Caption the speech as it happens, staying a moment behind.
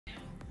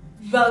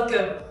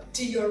Welcome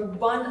to your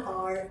 1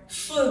 hour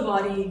full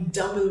body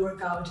dumbbell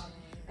workout.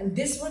 And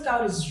this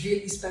workout is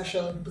really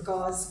special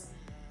because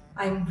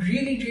I'm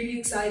really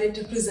excited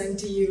to present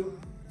to you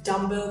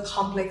dumbbell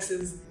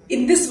complexes.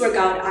 In this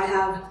workout, I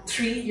have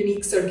 3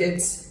 unique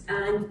circuits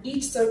and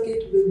each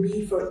circuit will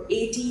be for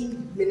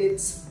 18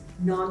 minutes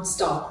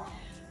non-stop,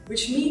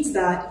 which means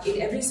that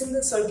in every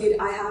single circuit,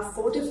 I have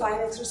 4 to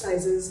 5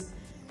 exercises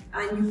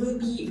and you will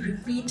be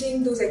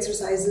repeating those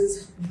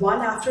exercises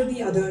one after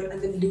the other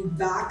and then loop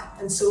back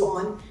and so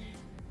on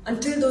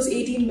until those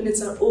 18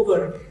 minutes are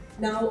over.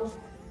 Now,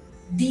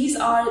 these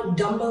are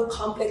dumbbell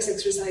complex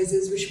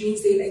exercises, which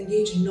means they'll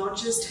engage not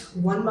just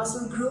one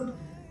muscle group,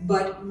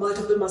 but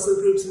multiple muscle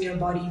groups in your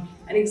body.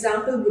 An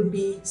example would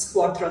be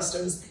squat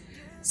thrusters.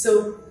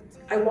 So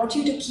I want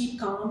you to keep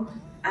calm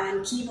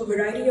and keep a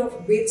variety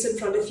of weights in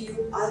front of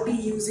you. I'll be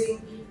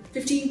using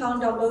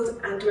 15-pound dumbbells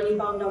and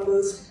 20-pound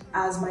dumbbells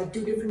as my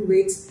 2 different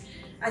weights.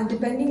 And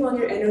depending on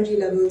your energy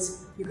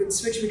levels, you can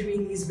switch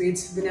between these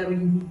weights whenever you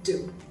need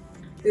to.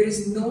 There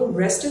is no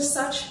rest as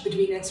such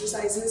between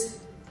exercises.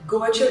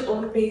 Go at your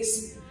own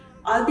pace.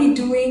 I'll be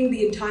doing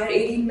the entire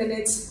 18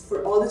 minutes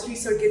for all the 3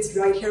 circuits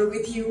right here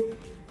with you.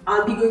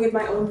 I'll be going at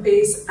my own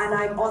pace and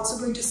I'm also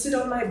going to sit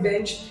on my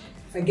bench.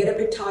 If I get a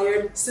bit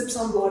tired, sip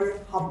some water,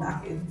 hop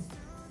back in.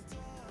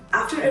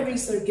 After every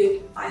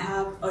circuit, I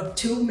have a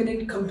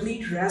 2-minute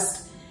complete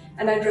rest,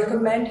 and I'd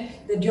recommend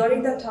that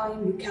during that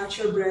time you catch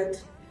your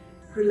breath,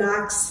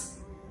 relax,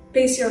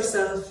 pace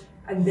yourself,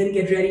 and then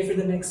get ready for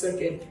the next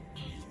circuit.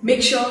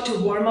 Make sure to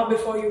warm up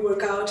before you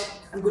work out.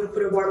 I'm going to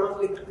put a warm-up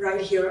link right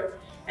here.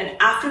 And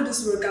after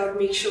this workout,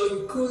 make sure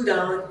you cool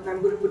down, and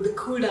I'm going to put the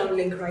Cooldown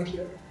link right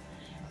here.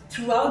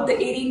 Throughout the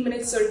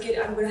 18-minute circuit,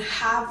 I'm going to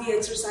have the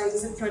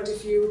exercises in front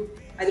of you,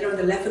 either on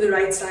the left or the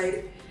right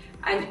side.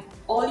 And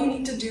all you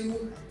need to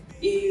do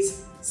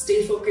is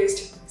stay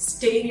focused,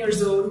 stay in your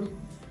zone,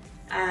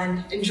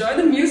 and enjoy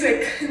the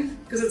music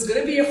because it's going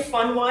to be a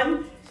fun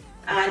one.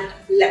 And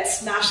let's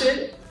smash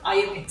it. I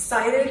am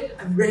excited,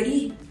 I'm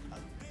ready,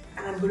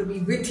 and I'm going to be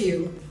with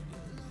you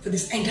for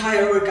this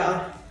entire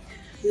workout.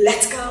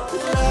 Let's go!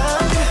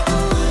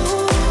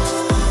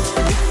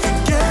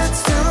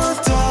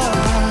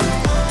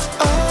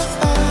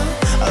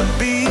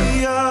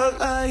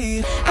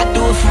 I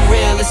do it for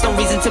real, there's no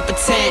reason to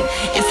pretend.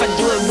 If I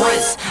do it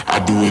once, I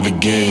do it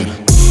again.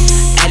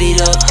 Add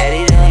it up,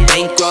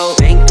 bankroll,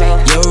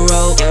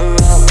 euro,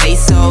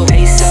 peso,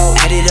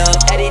 add it up,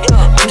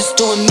 I'm just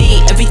doing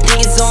me, everything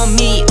is on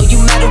me, oh you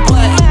matter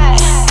what.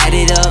 Add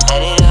it up,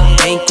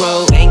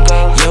 bankroll,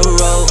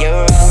 euro,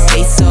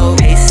 peso,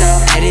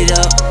 add it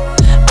up,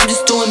 I'm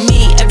just doing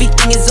me,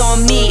 everything is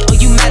on me, oh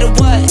you matter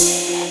what.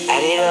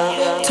 Add it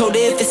up, told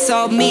her if it's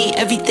all me,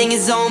 everything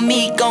is on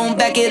me, gon'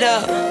 back it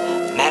up.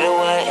 Matter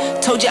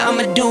what, told ya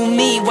I'ma do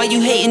me, why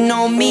you hating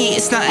on me,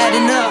 it's not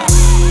adding up.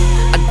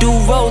 I do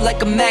roll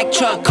like a Mack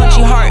truck,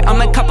 country heart, I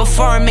might cop a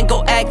farm and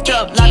go act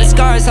up. Lot of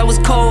scars, I was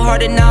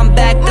cold-hearted, now I'm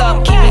back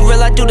up. Keep it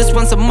real, I do this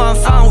once a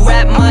month, I don't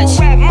rap much.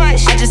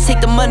 I just take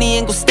the money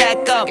and go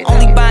stack up.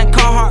 Only buying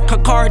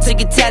car to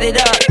get tatted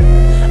up.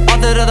 All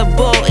that other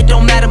bull, it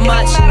don't matter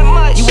much.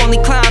 You only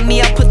climb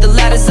me, I put the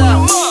ladders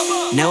up.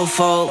 No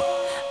fault,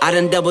 I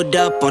done doubled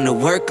up on the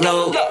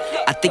workload.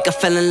 I think I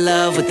fell in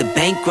love with the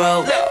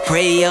bankroll.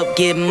 Pray up,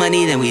 get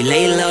money, then we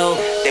lay low.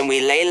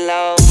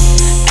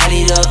 Add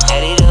it up,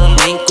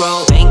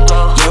 bankroll,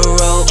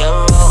 euro,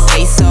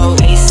 peso,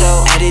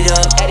 add it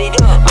up,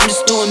 I'm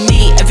just doing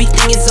me,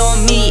 everything is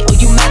on me, oh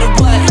you matter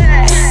what.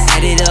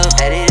 Add it up,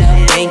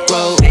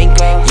 bankroll,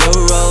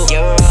 euro,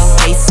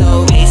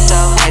 peso,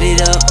 add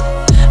it up,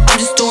 I'm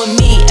just doing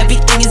me,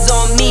 everything is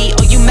on me,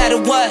 oh you matter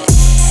what.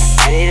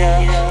 Add it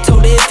up,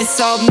 told her if it's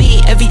all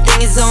me,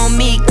 everything is on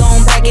me,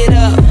 gon' back it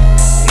up.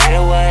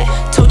 Matter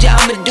what, told ya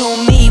I'ma do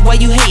me, why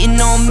you hating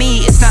on me,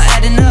 it's not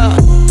adding up.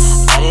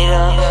 Add it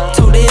up,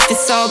 told her if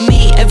it's all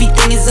me,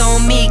 everything is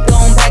on me,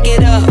 gon' back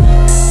it up.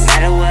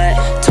 Matter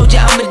what, told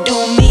ya I'ma do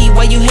me,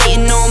 why you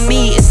hating on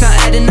me, it's not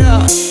adding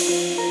up.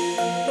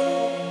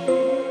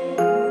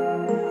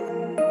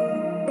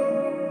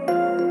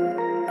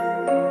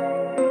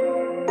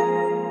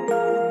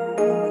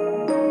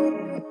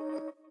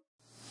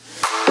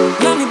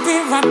 Let me be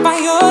right by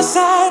your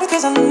side,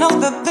 cause I know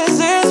that this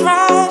is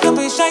right. Don't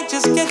be shy,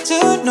 just get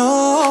to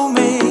know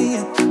me.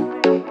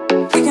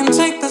 We can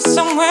take this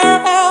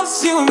somewhere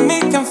else. You and me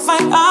can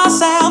find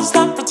ourselves.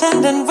 Stop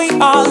pretending we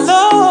are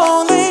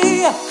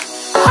lonely.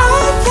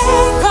 I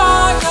can't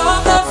call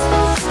your bluff,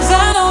 cause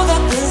I know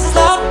that this is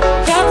love.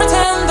 Can't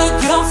pretend that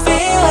you don't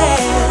feel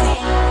it.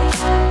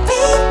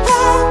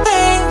 People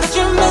think that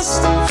you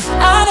missed,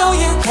 I know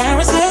you can't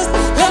resist.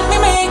 Let me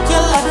make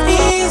your life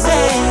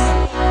easy.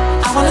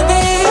 I wanna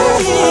be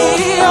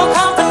your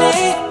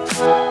company.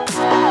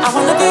 I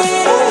wanna be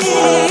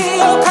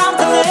your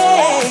company.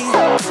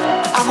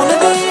 I wanna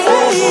be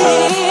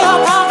your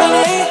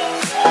company.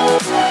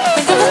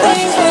 Think of the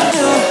things we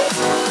do.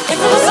 If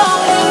it was all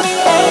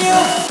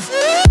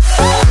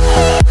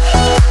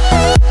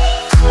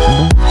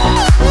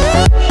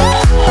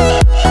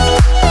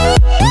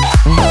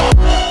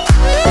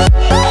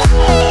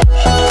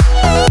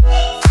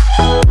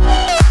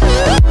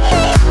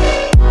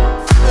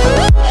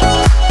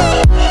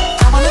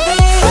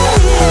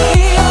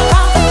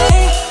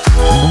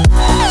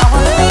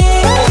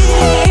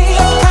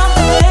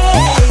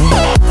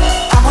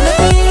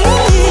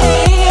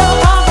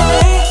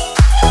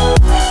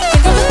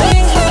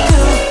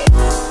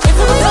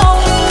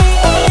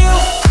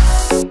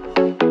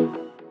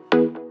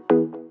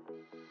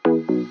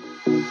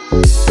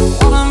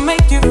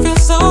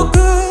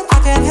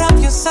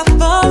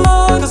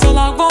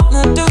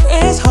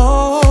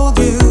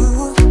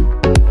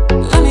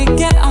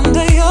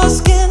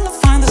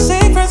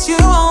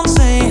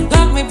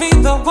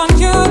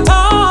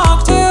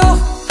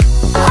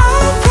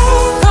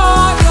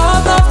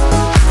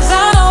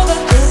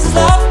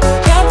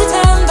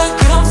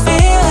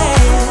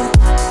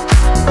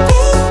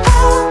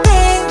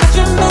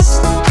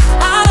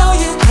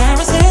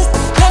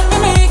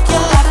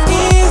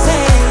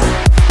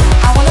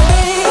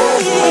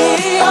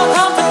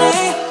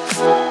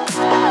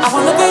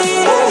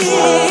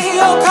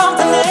your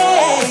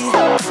company.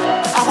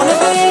 I wanna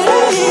be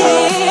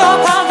your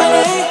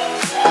company.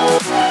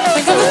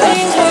 Think of the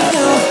things we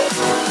do.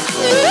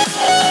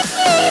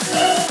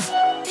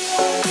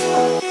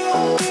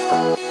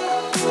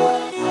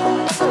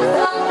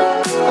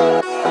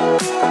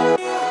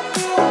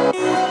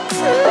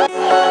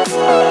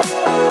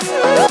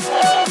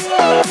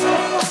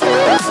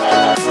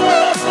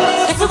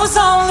 If it was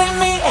only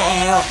me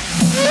and you.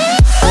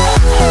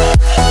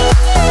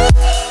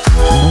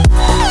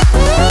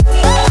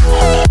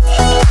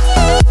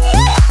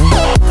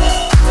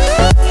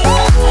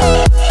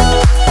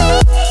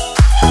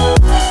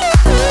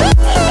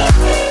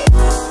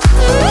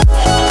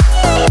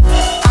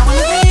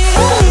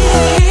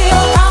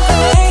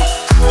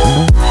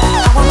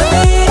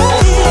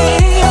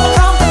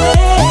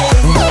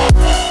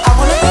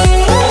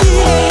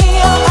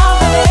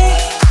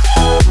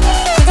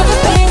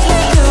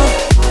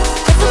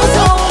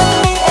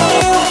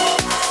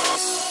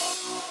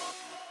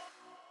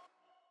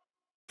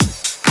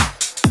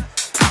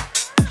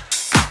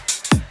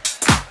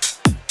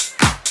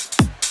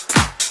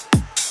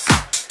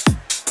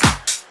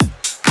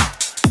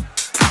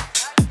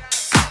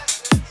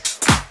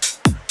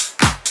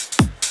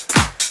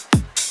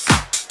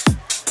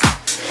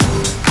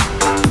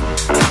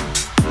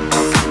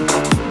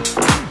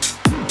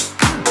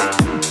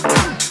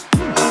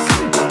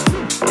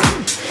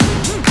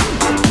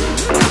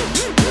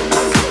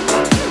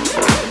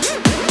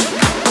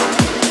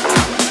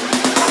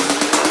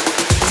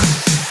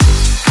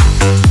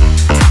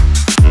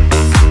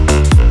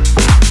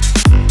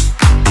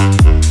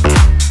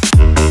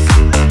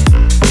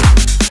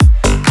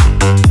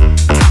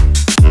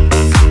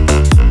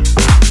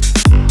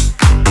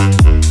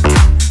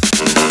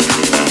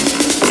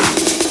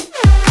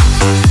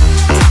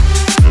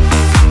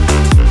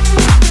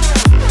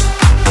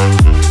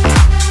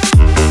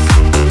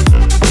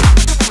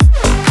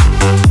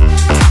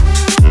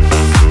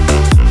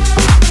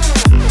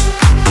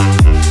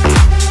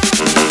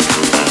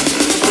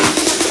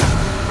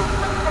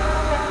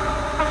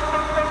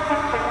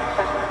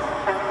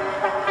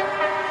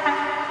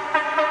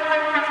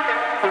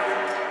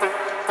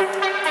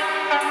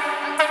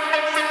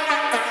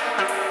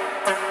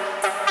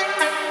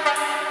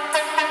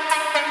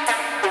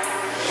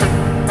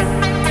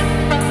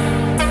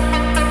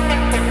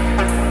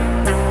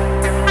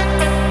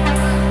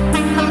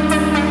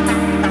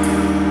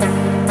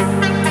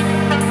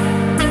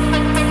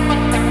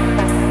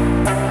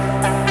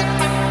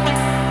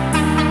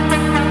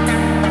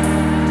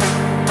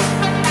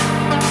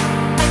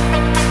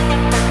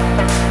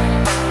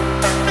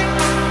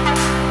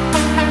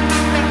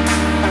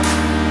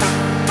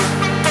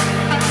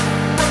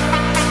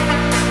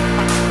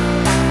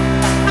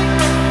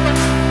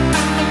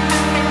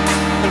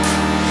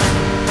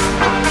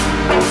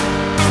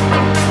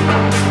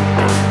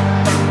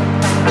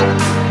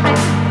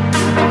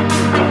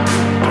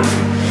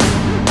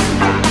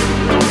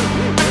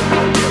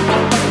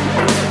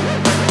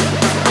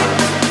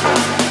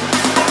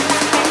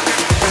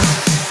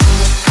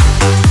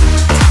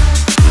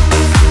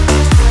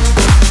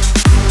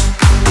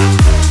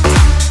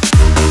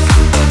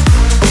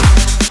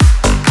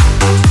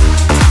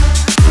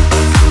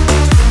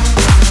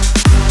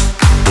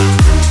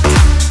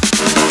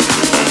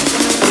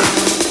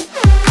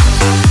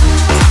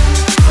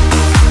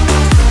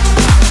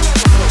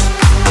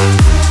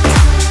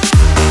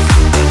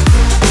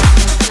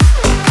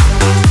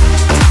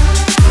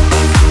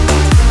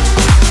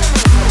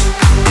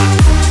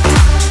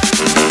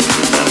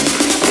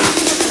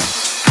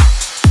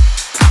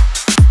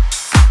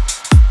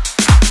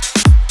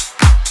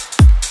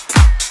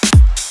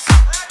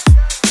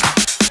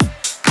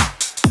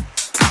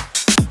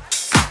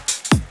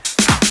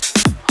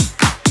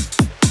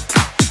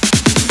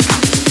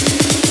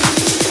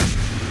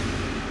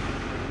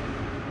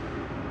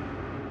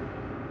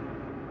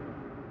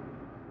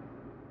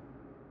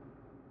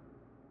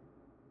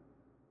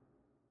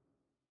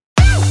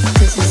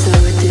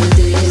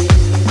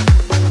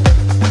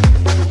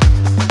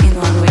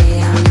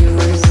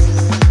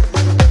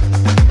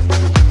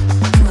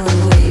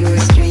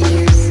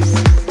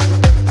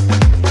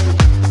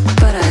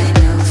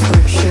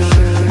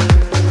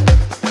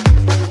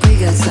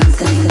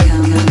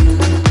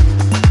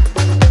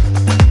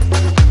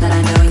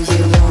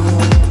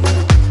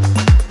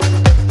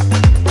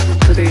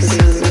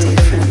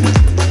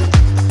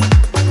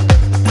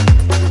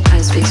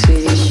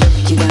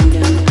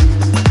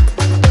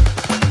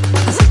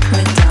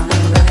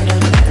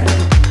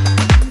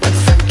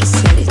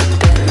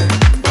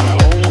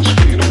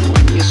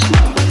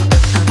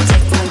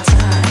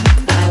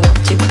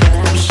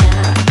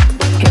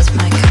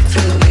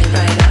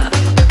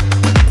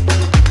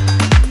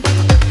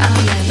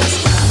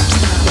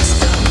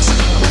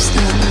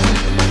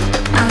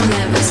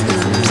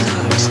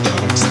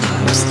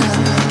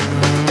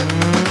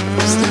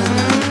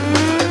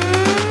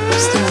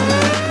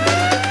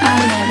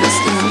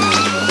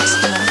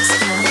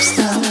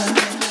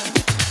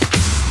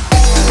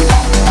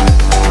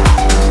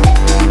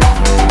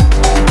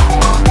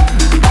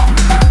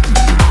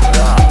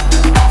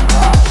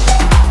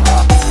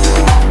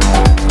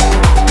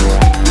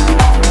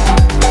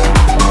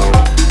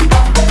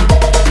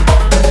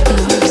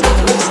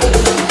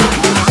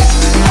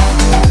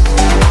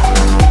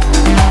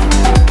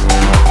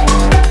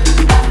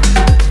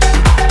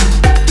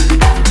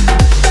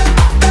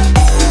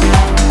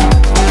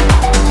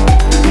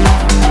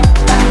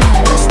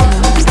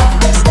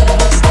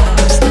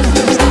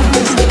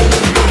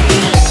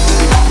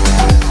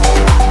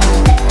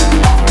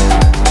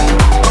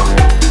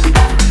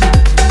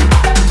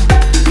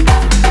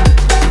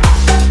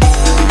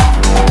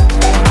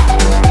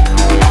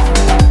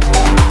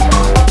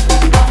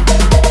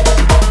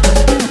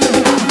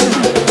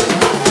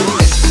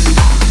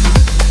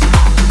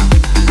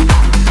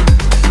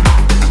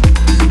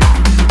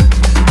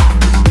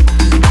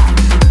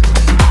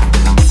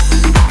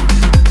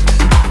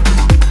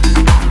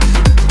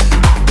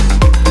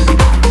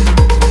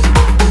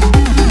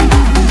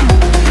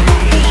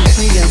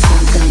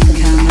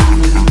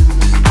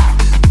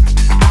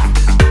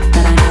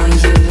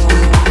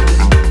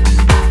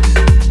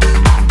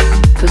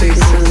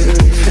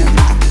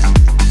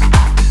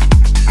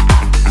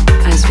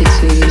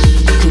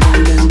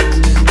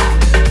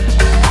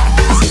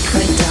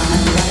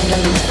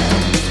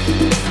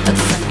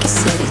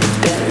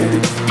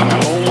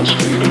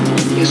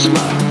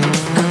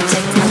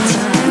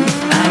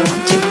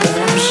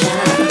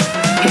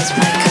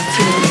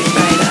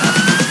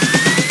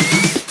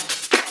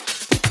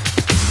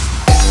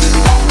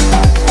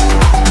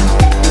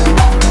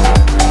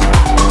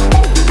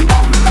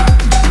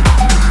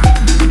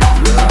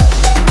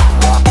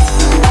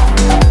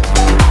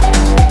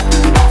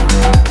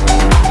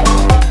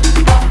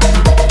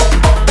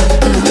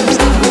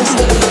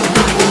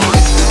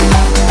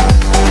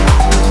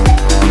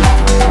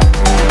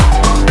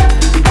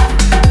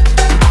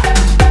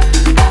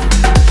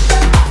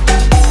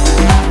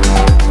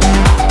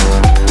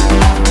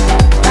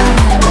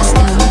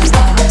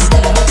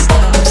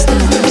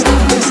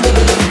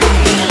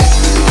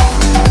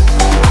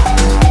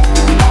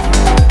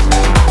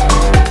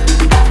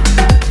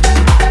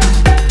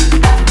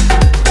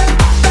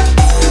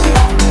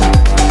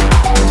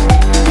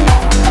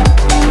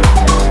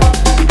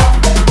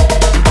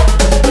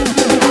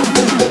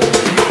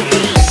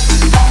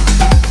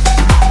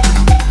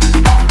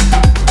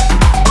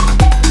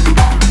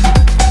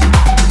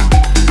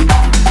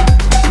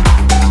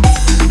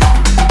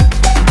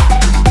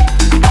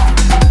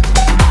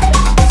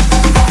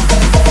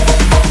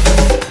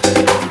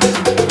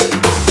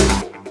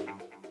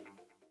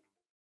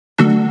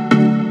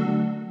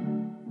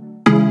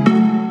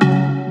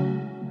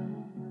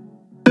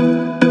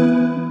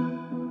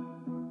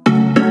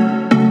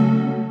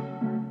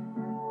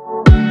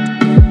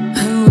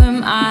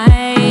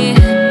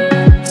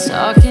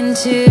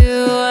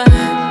 to?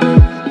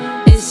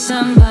 Is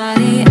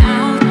somebody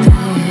out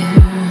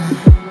there?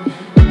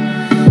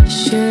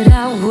 Should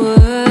I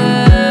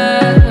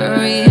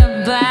worry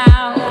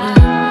about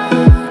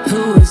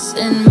who's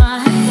in my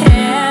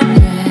head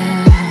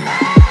now?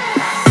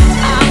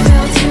 I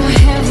felt your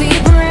heavy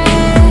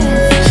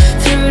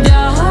breath through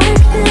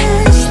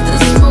darkness. The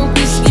smoke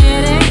is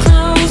getting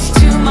close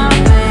to my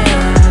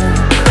bed.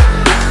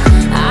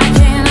 I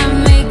cannot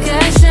make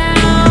a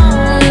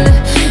sound.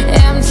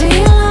 Empty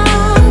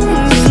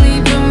lungs,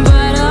 sleeping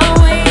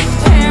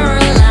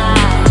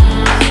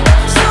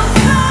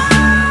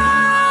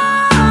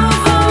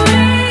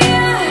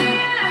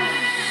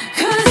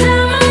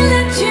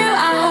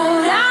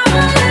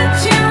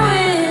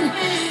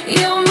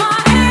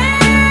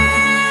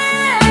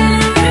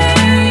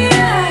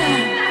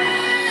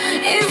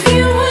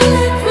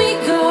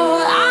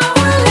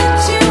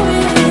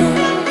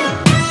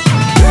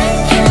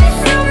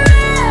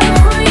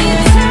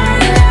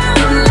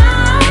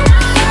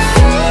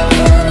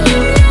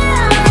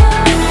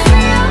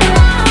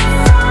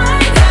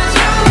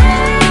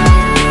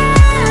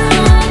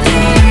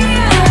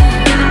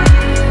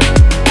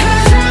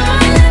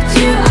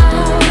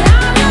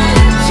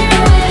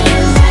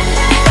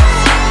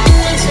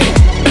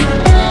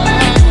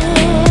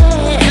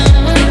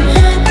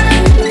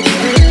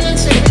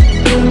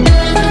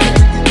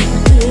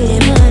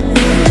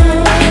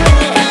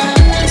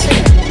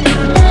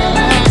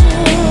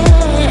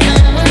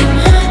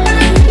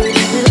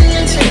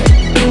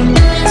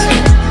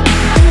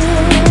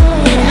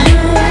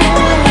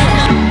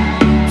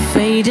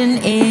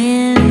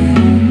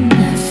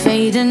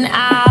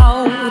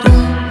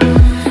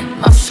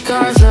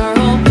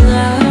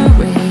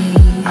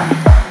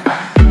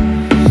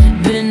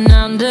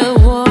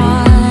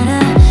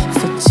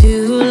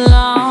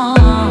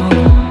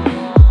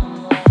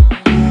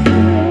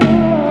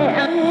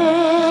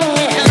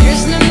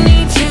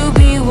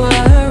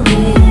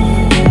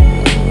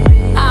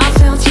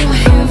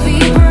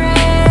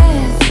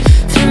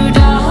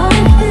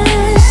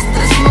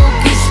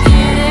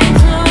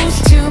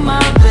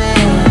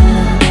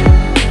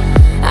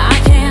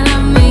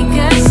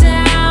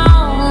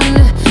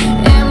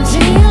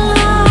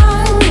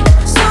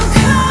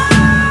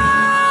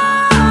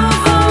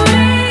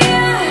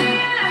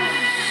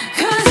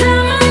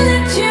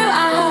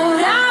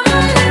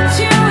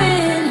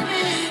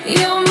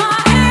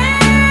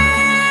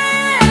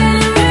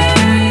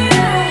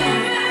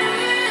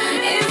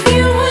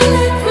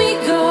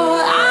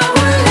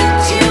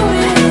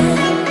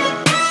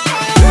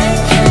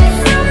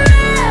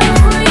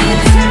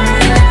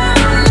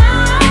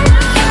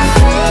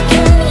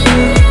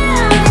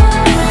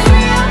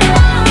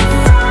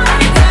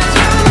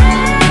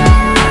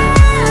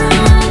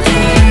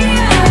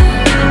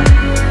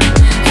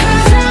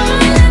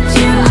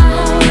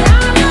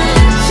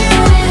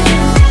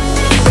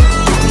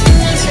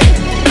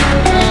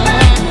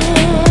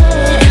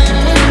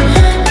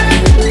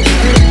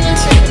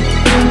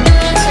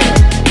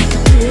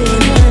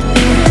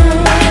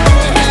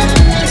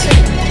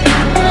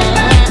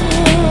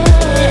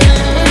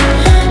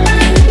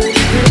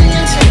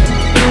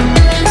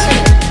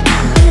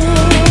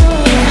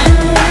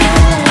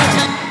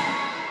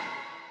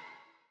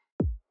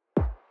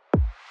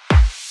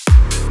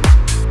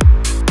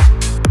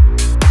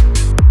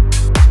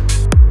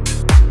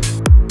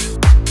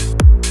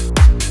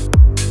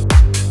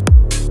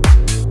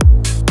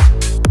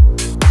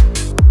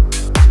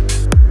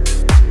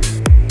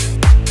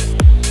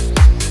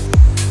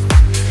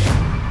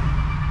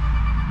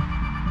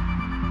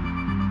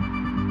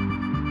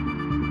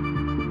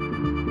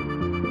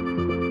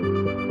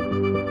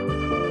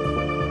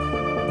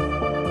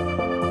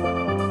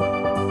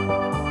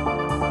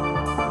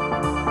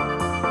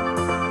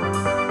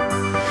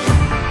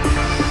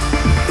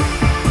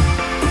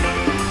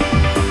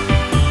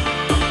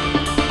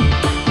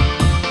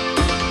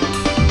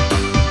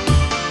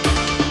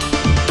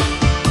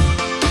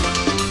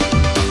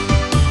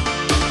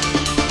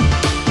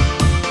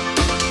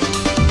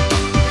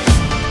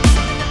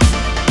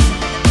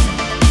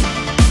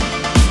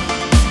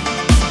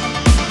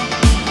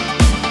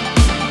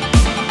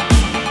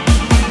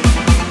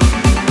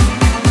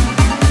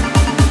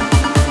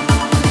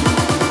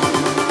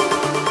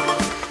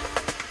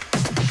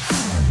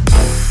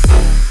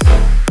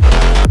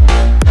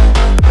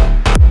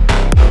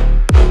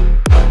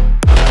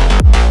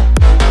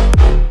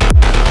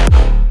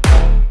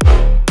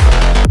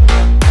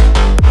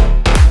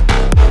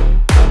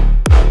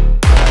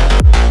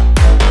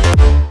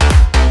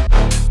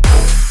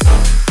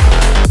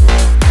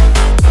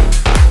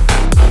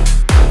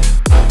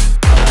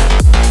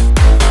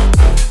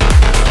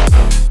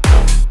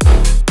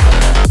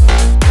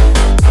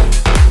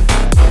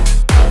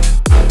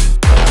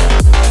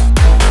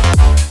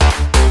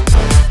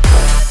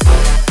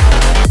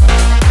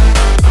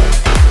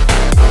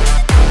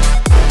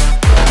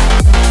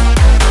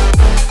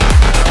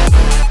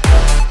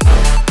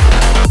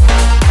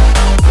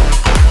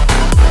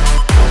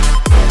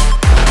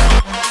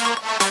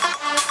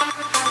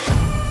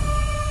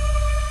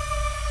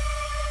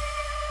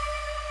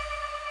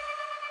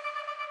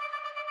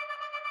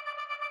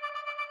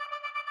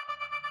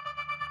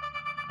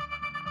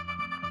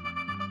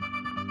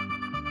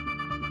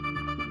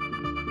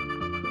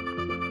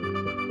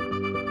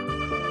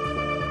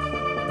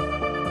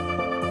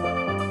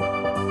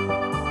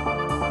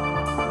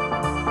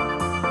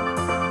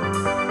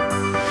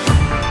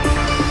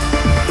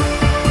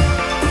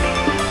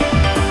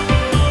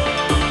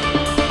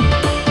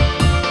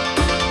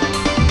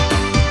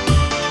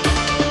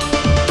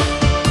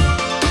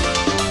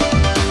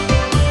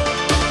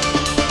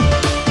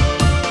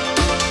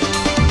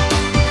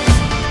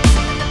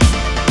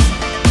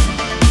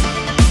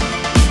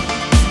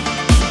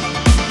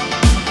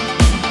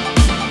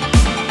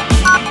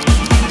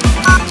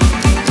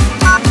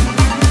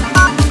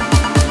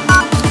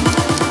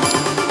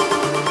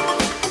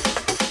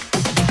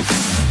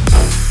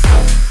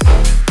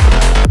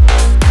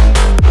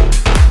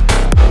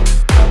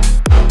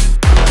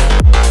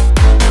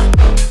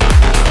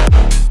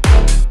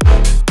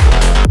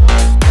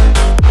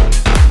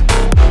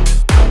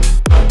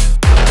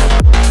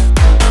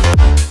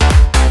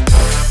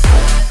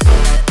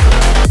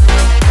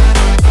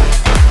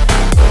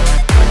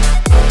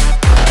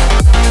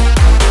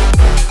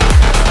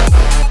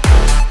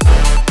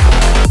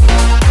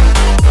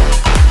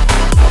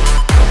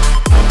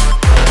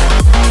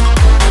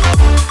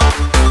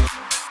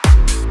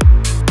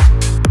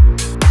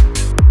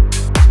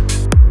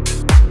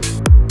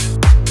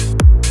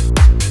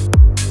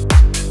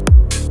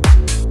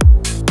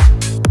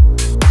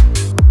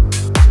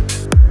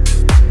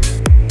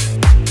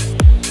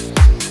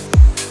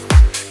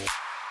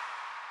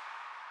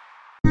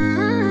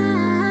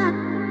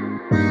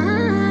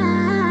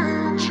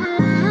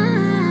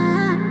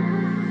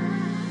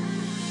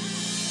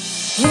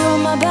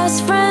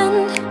best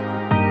friend.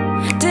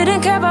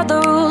 Didn't care about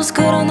the rules,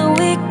 good on the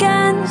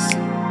weekends.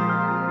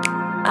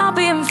 I'll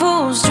be in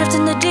fools,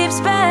 drifting to deep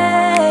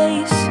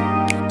space.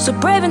 So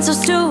brave and so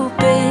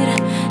stupid,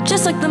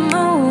 just like the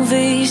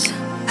movies.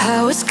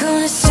 I was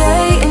gonna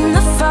stay in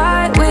the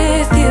fight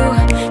with you,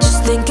 just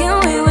thinking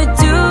we would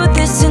do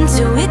this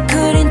until we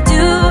couldn't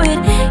do it.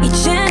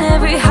 Each and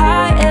every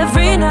high,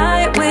 every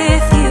night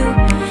with you.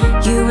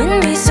 You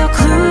and me so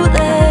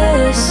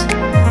clueless.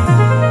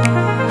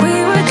 We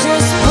were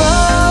just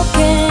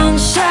broken,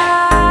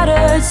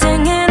 shattered,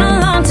 singing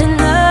along to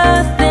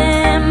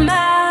nothing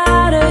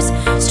matters.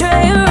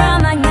 Stray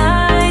around like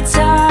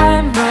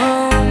nighttime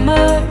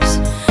rumors.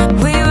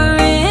 We were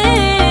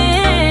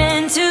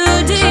in too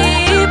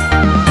deep.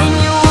 In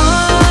your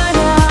worn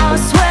out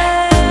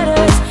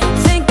sweaters,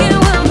 thinking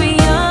we'll be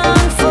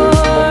young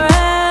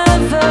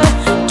forever.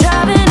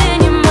 Driving in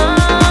your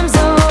mom's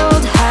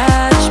old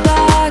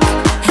hatchback,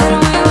 and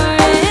we were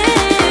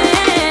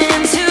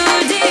in too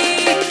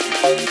deep.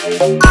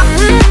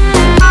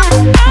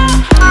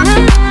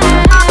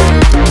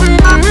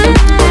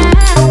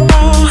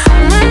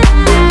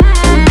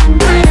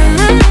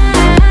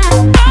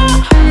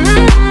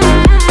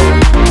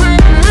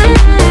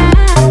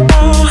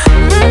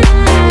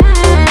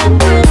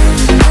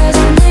 Cause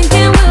I'm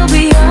thinking we'll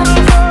be young,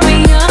 be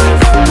young,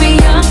 be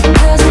young.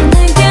 Cause I'm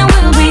thinking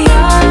we'll be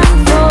young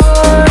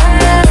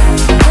forever.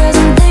 Cause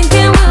I'm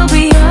thinking we'll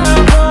be young,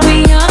 be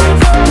young,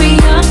 be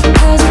young.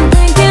 Cause I'm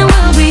thinking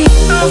we'll be.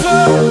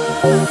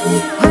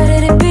 Where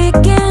did it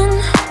begin?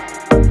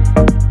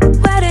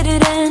 Where did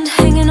it end?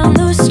 Hanging on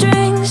loose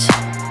strings,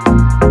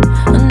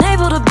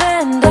 unable to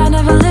bend. I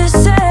never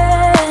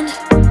listened,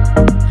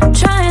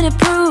 trying to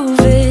prove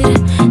it,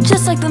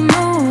 just like the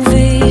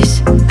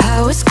movies.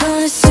 I was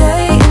gonna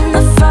stay in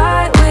the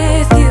fight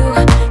with you,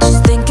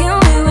 just thinking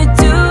we would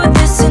do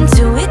this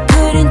until we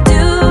couldn't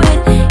do it.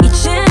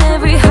 Each and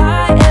every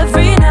high,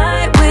 every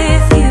night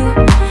with you.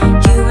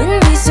 You and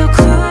me so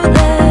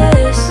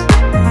clueless.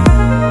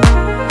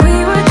 We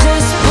were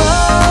just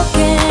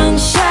broken,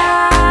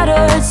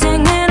 shattered,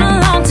 singing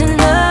along to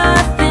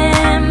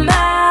nothing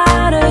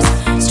matters.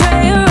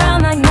 Stray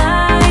around like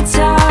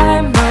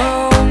nighttime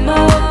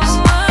rumors.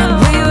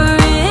 We were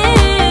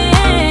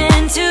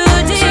in too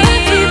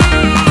deep.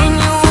 In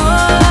your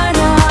worn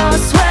out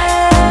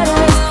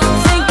sweaters,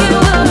 thinking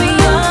we'll be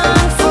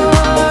young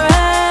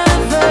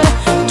forever.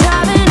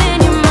 Driving in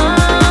your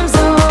mom's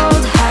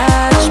old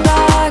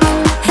hatchback,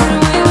 and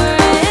we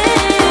were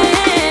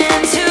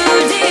in too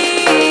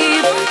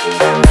deep.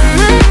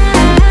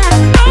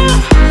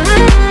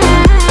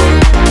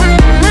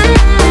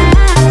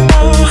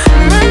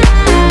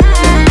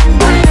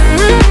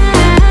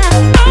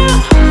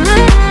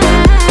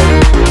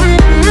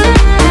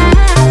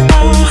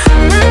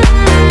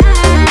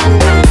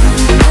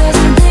 Cause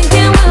I'm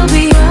thinking we'll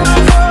be young,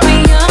 be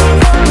young,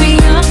 be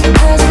young.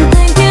 Cause I'm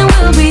thinking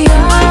we'll be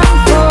young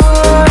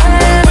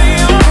forever.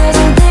 Cause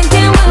I'm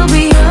thinking we'll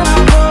be young,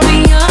 be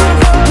young,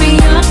 be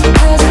young.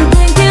 Cause I'm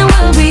thinking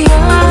we'll be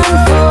young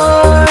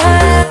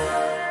forever.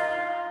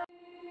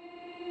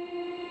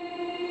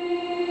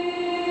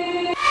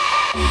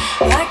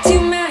 Like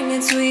two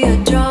magnets, we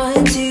are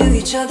drawn to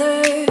each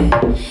other.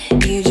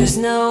 You just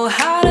know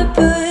how to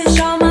push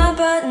all my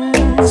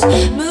buttons.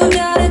 Moved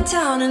out of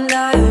town and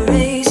I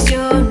erased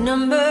your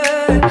number,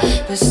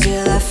 but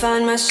still I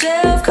find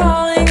myself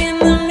calling in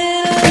the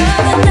middle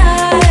of the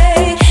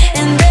night.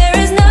 And there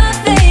is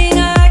nothing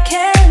I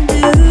can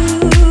do.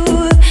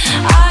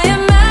 I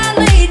am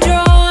madly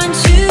drawn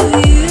to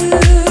you.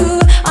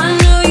 I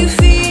know you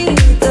feel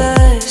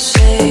the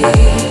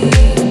same.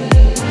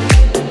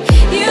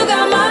 You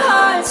got my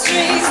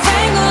heartstrings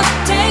tangled,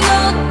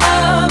 tangled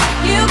up.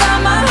 You got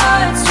my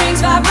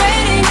heartstrings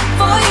vibrating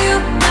for you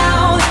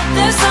now.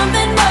 There's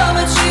something more,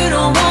 but you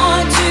don't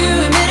want to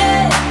admit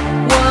it.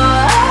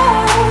 Whoa,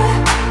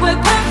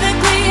 we're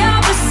perfectly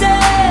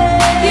opposite.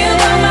 You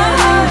got my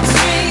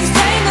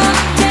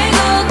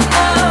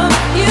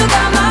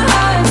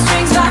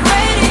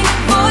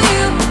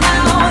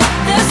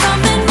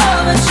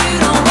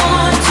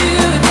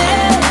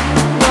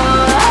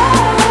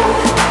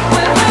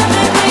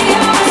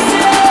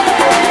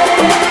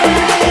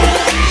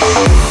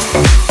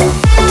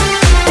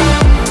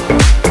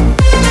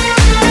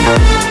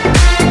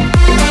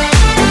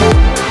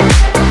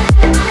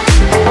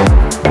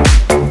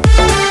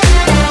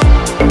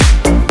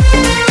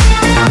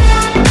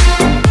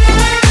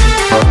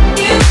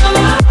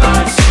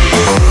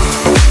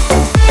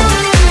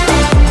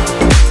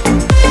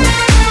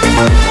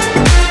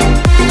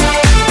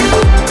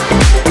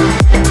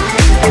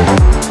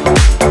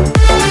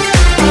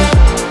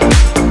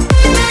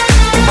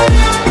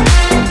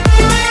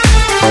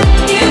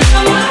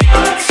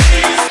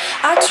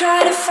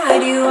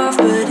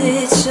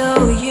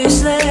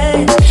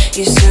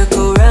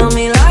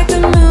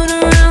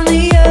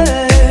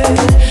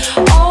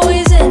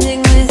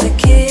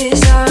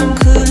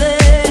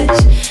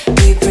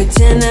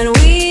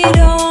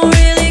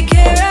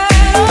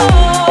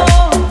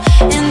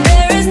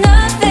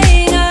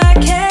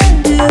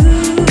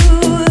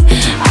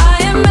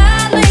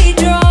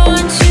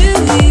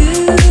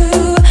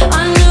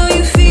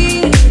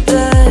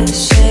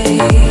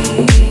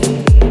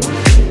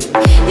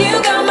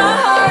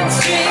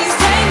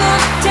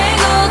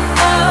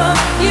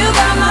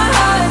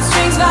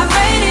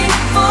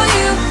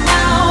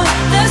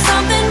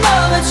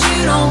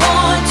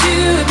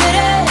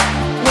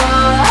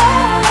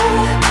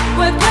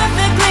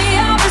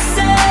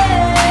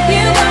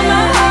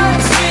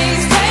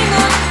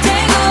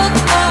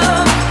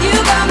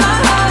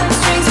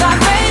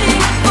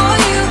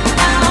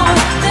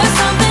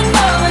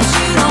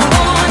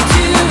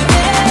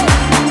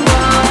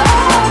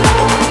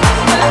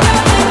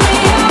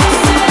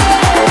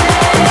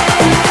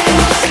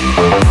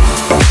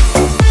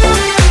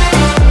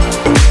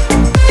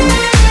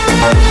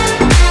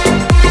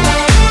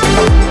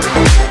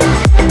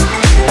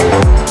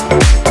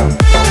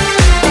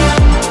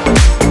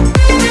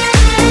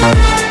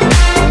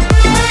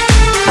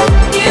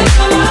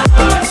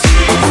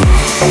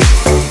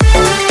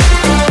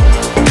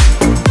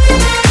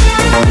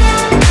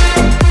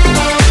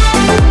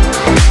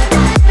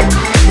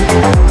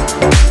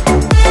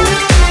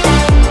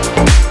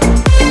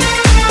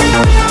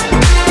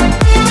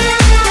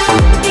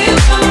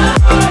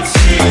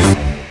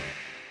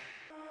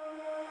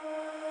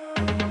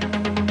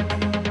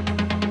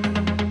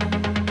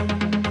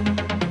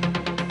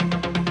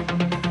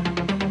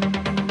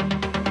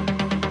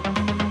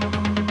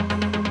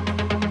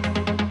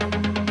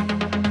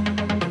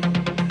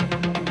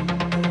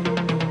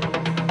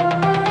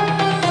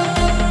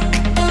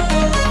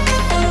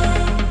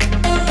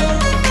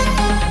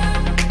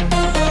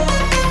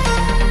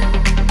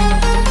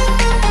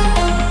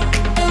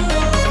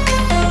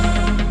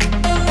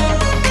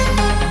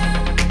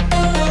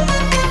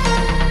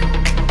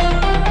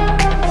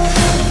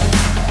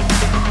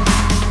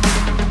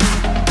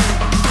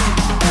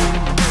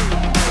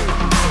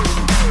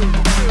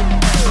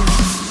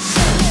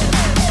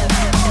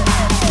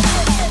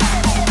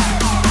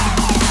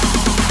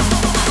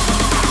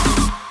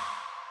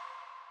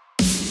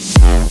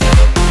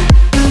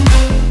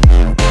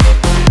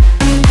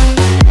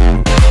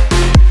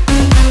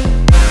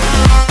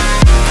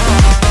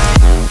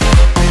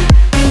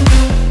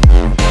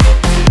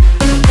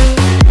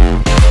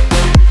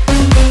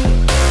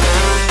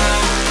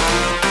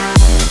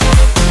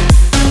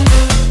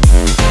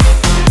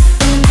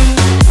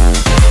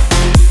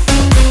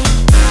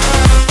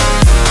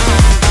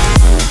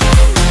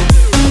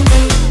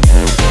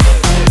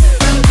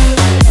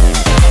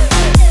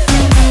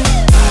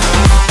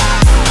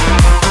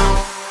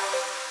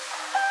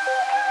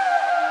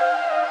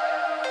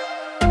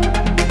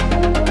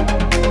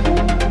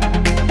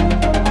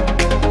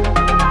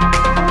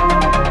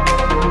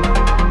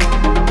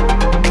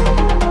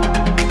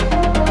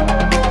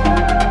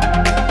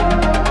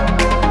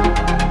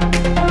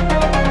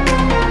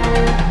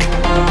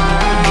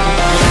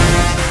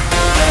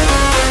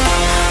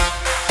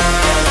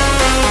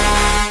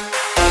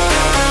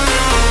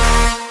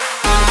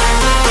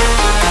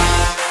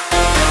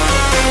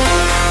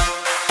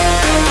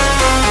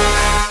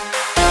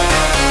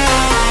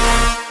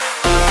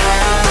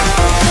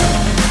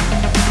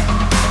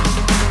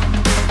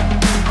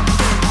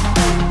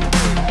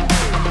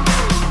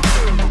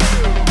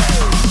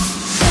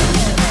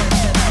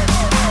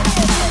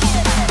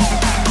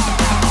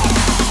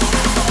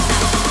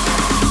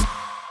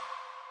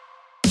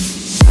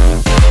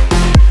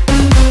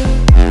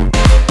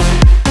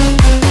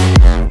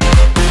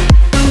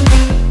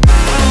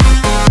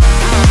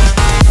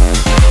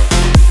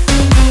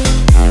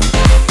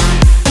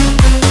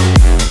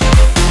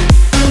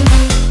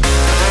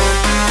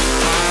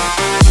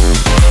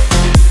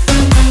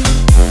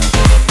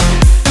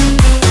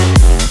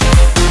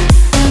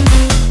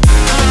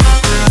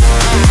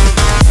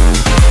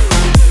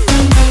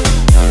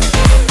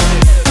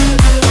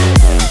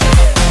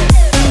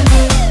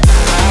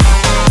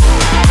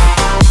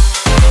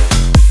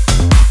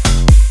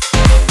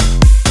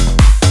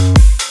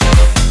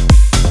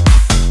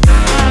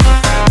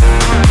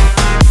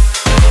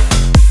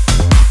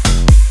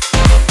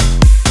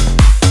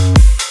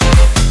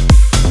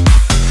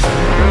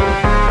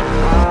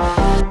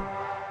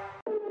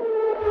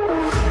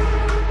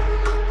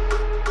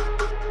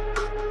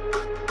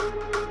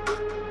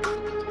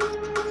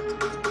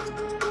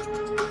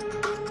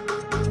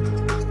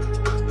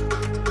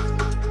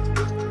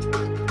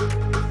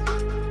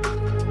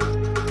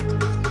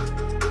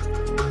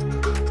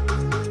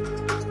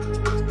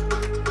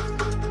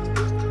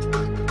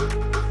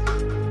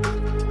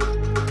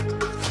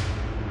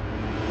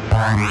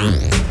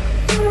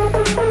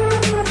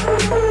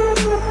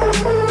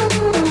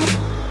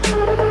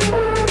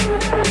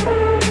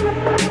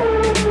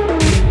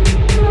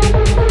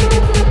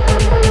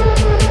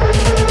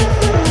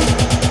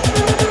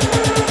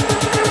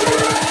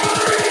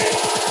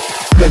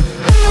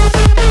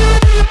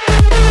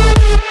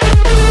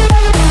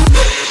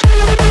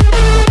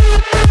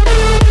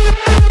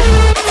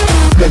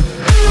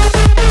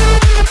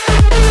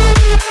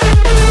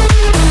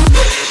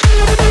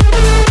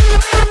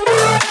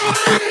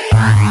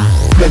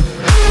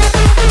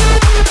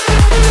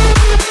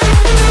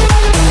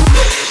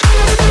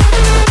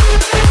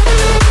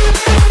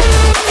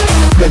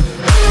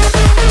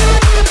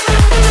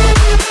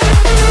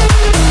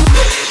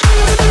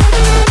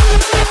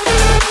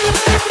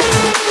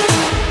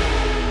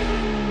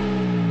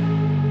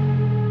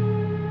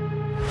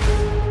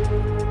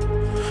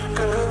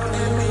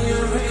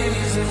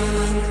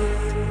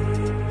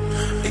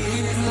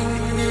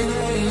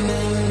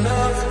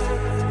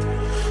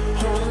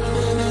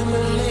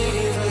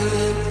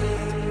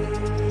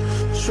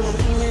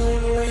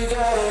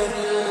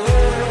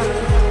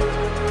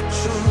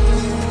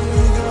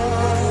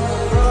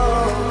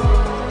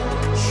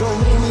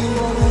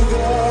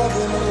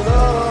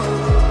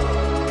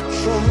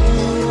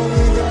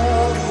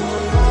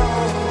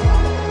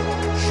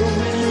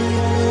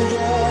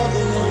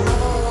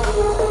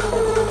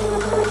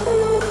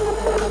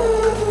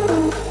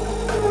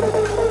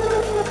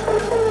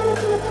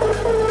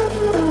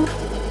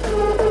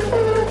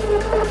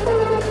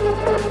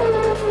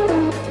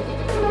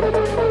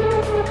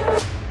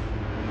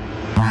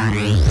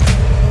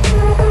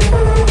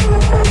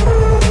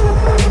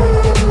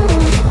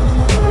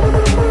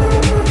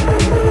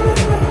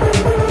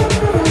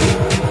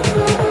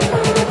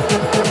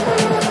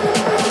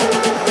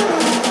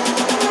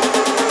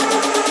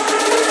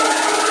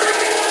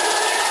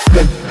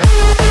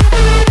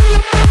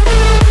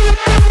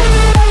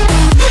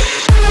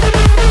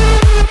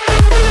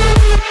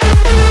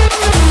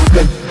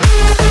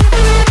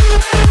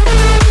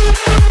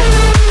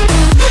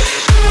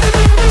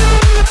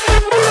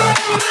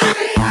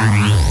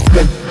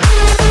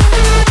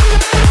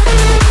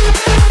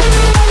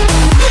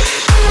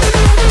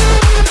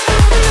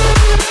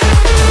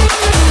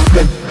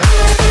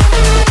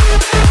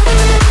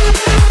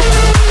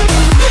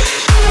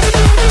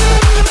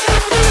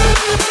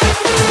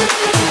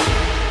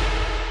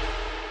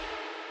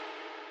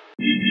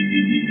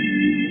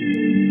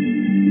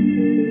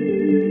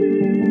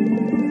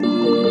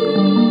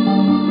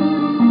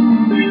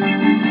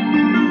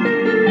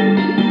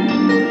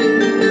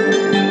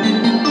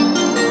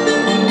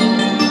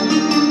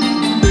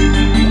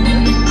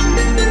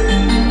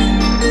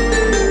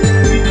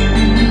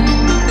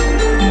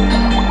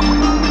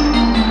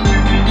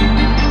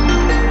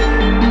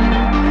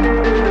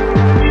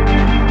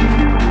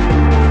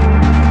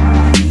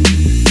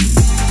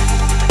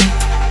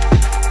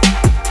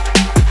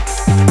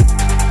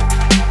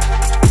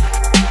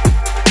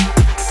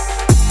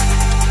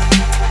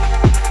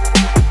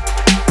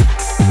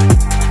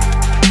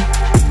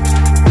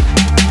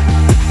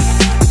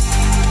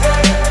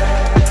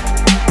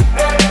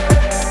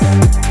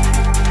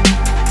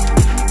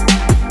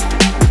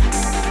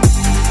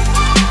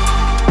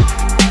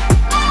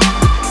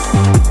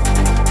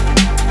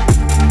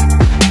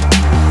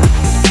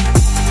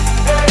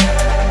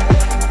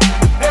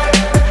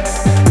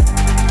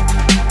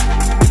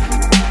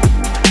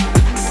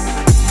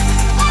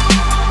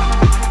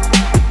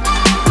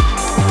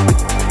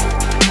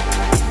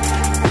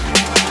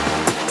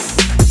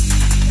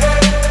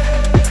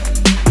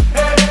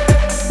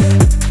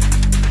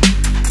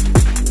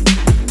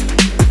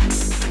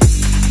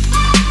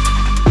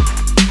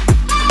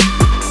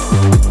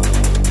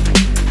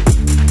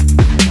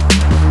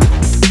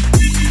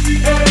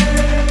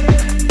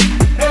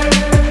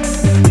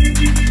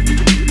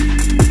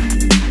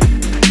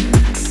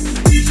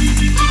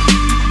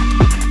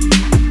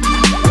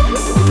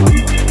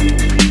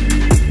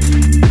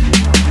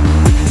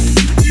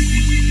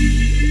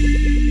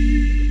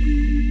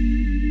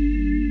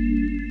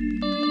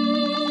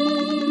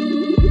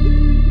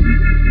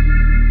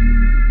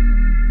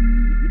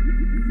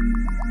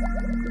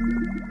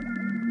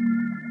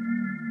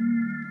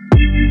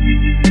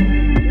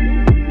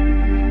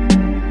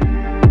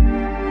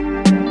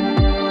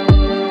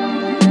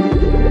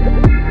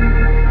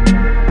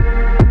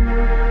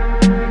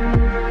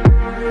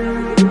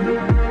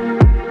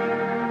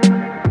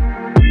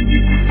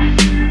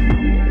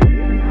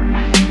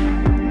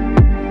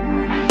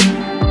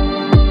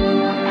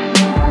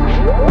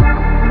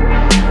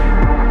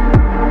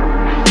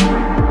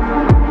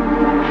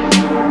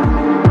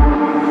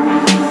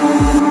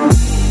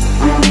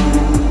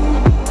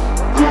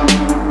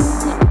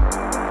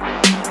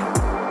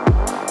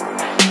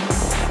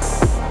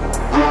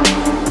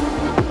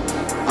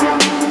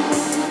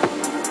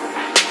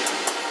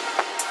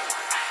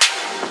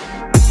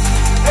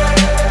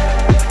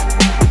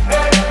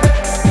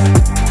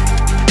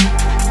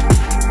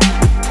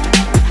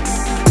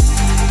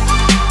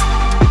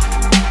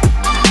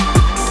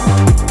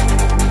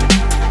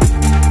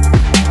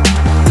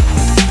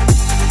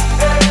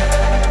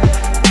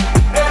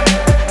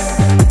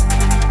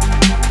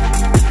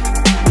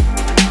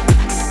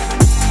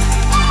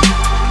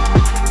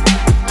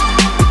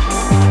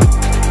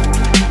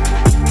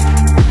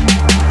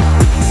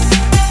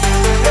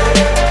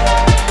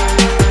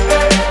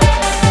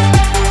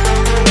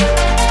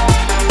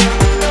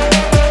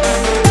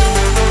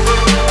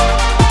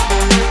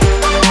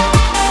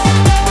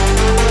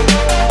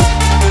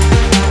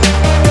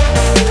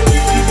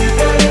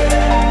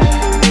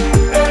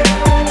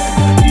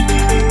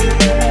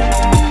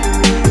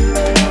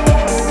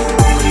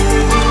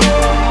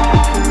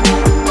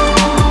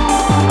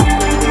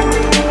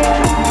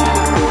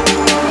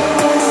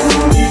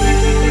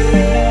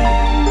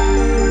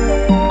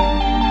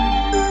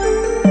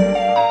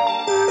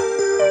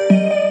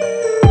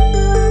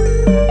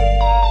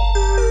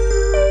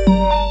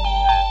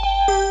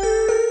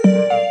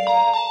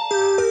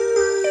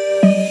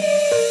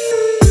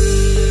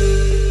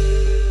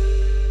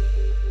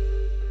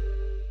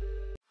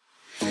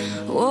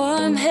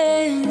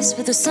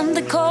There's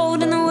something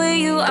cold in the way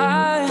you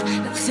are.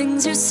 The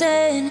things you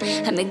said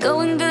had me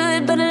going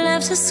good, but it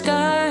left a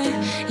scar.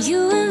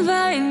 You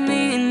invite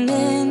me and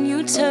then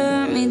you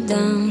turn me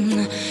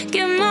down.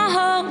 Get my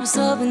hopes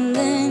up and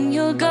then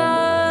you're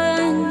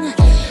gone.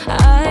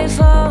 I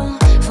fall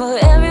for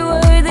every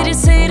word that you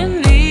say to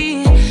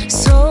me.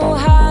 So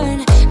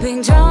hard,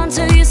 being drawn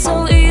to you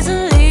so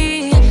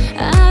easily.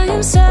 I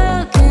am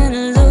stuck in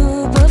a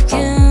loop of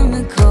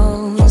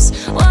chemicals.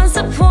 What's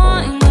the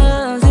point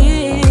of this?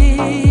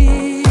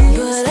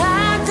 But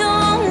I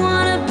don't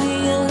wanna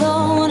be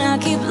alone. I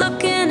keep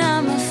looking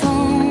at my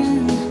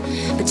phone,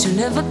 but you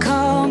never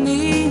call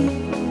me.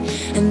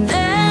 And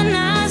then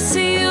I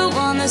see you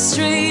on the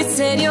street.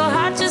 Said your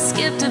heart just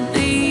skipped a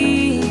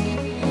beat,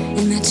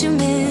 and that you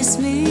miss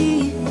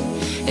me.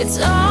 It's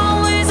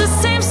always the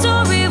same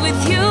story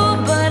with you,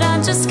 but I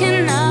just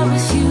cannot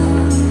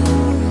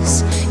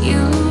refuse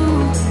you.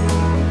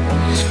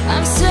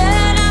 I'm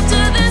sad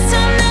after this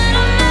time that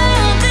I'm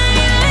out, that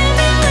you leave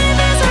me with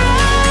this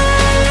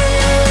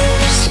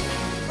rush.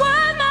 Why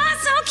am I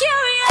so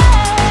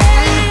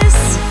curious?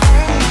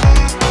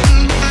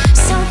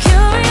 So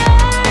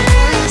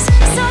curious,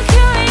 so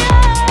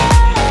curious.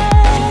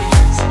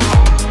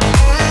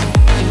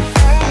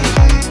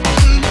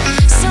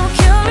 So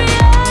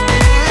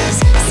curious,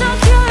 so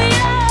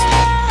curious.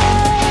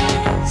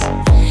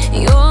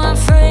 Your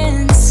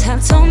friends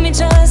have told me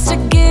just to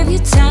give you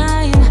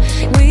time.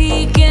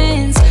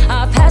 Weekends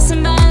are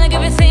passing by like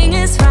everything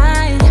is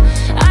fine.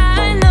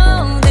 I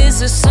know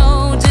this is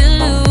so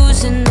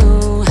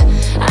delusional.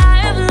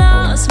 I have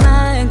lost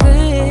my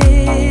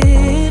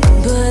grip,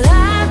 but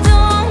I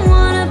don't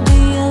wanna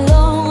be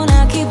alone.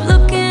 I keep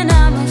looking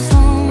at my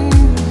phone,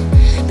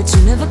 but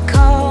you never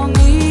call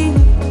me.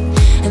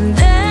 And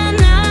then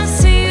I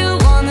see you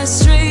on the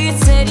street.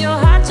 Said your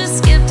heart just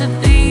skipped a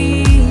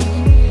beat,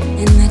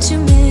 and that you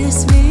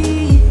miss me.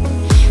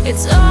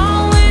 It's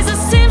always the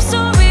same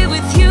story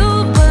with you,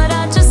 but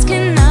I just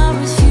cannot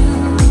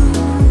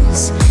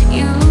refuse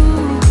you.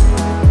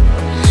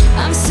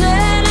 I'm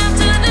sad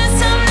after this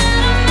time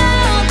that I'm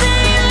out, that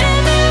you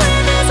leave me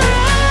with this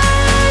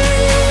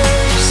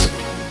rush.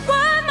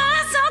 Why am I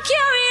so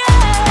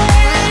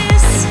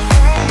curious?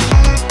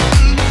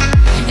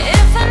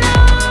 If I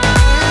know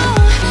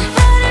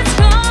that it's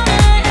gonna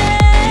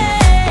end.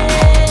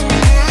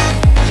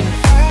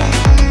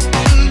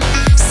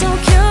 So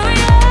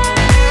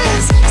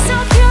curious, so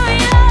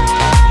curious.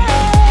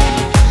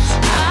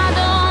 I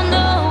don't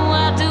know,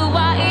 why do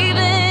I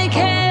even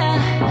care?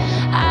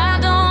 I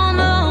don't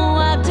know,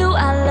 why do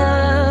I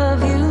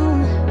love you?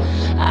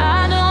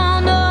 I don't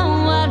know,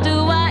 why do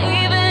I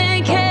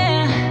even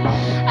care?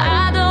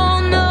 I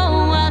don't know,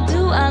 why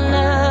do I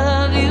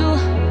love you?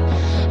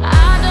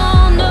 I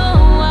don't know,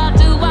 why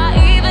do I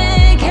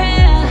even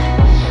care?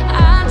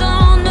 I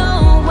don't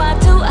know, why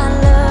do I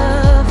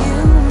love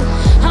you?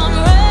 I'm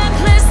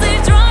recklessly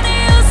drawn to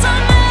you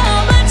somehow,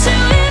 but you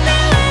leave me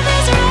with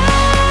this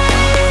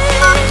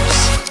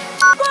rush.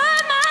 Why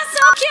am I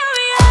so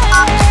curious?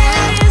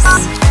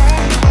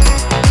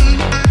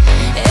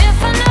 If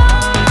I know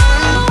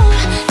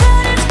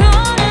that it's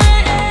gonna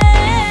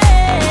end.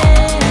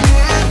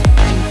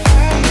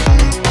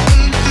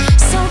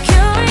 So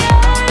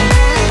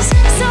curious,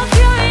 so curious. So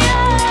curious,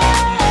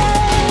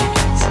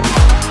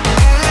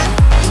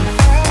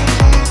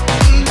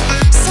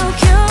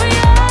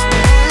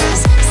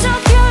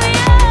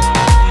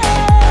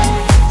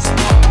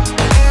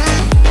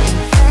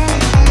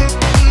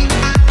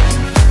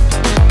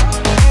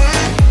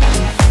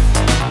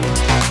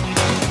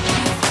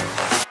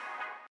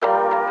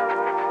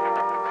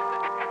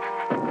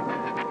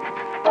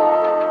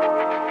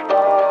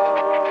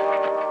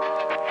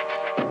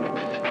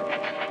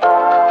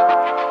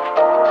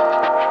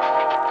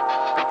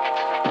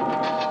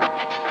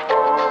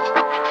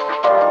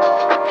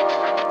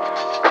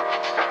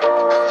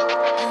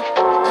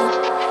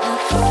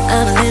 so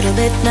I'm a little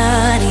bit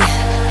naughty,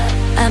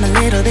 I'm a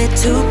little bit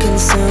too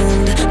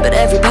consumed, but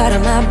every part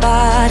of my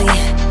body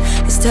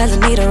is telling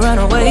me to run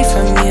away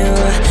from you.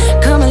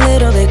 Come a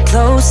little bit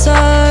closer,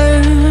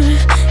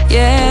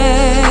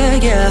 yeah,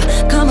 yeah.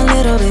 Come a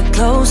little bit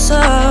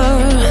closer,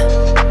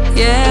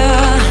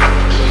 yeah.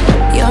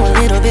 You're a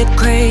little bit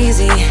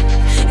crazy.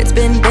 It's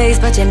been days,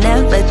 but you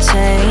never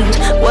change.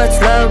 What's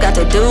love got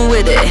to do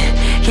with it?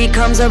 He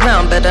comes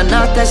around, better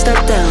knock that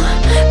stuff down.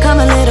 Come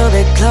a little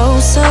bit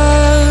closer,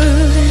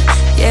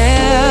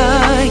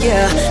 yeah,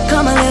 yeah.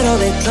 Come a little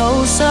bit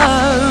closer,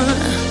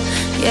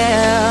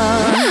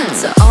 yeah.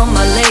 So all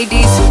my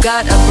ladies who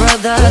got a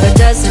brother that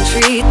doesn't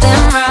treat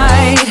them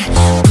right,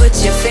 put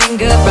your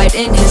finger right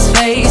in his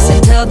face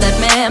and tell that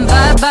man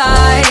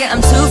bye-bye.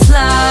 I'm too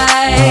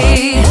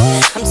fly,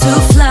 I'm too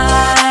fly.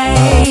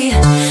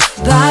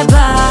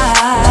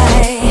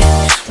 Bye-bye,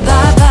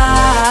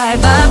 bye-bye,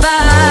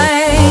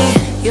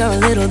 bye-bye. You're a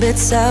little bit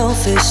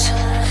selfish.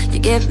 You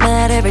get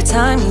mad every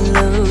time you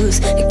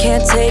lose. You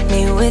can't take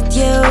me with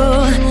you.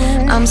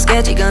 I'm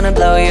scared you're gonna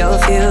blow your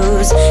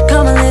fuse.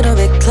 Come a little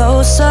bit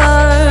closer,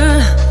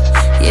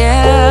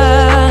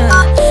 yeah.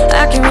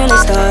 I can really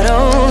start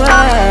over.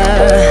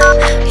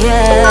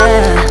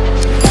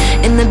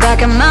 Yeah. In the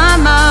back of my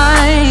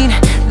mind,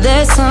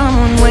 there's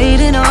someone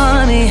waiting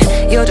on me.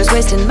 You're just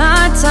wasting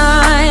my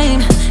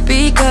time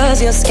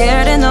because you're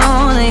scared and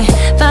lonely.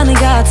 Finally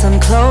got some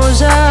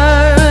closure.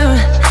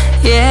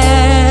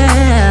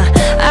 Yeah,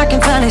 I can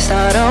finally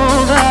start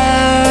over.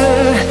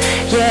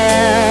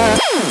 Yeah.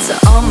 So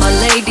all my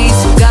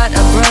ladies who got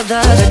a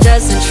brother that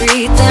doesn't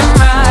treat them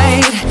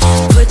right,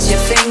 put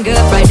your finger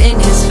right in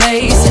his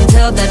face and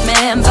tell that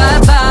man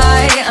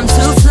bye-bye. I'm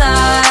too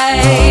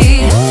fly,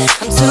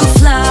 I'm too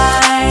fly.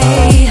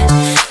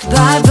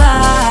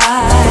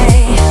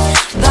 Bye-bye,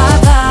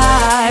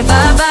 bye-bye,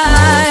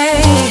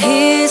 bye-bye.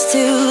 Here's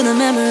to the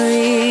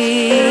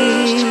memories.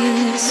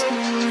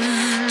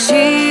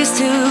 Cheers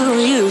to who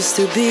used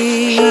to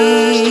be.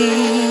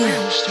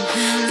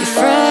 Your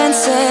friend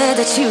said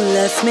that you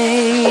left me.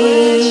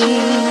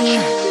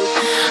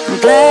 I'm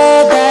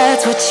glad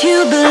that's what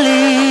you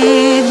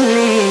believe.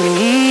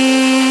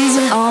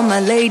 So all my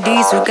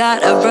ladies who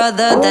got a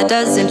brother that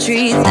doesn't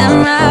treat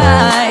them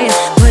right,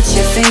 put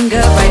your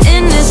finger right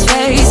in his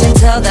face and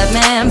tell that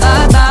man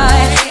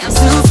bye-bye. I'm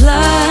too fly,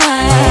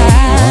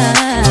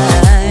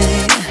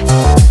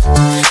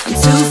 I'm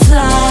too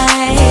fly.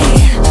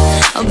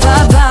 Oh,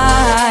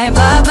 bye-bye,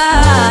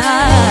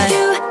 bye-bye.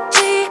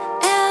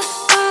 U-G-L-I,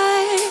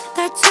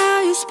 that's how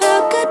you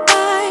spell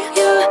goodbye.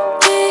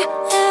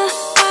 U-G-L-I,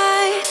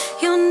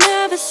 you'll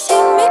never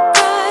see me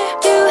cry.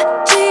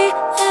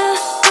 U-G-L-I,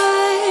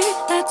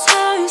 that's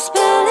how you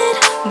spell it.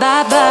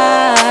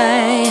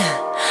 Bye-bye,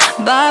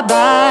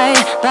 bye-bye,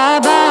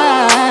 bye-bye.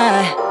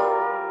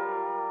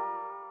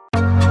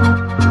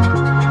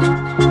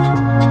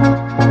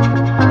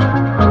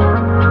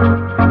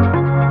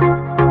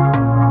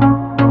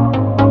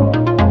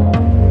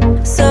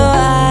 So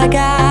I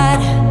got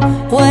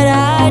what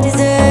I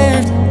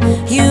deserved,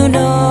 you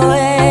know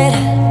it.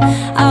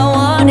 I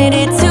wanted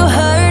it to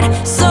hurt,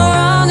 so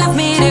wrong of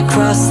me to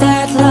cross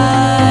that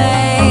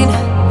line.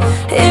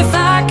 If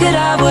I could,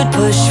 I would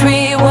push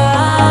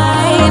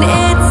rewind.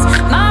 It's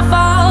my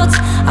fault,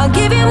 I'll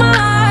give you my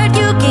heart,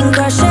 you can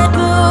crush it,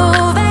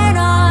 moving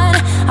on.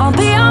 I'll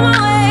be on my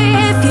way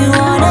if you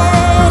want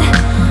it.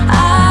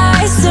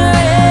 I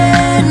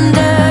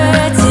surrender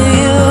to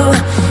you.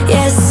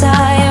 Yes,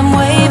 I am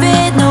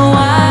waving the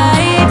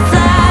white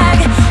flag.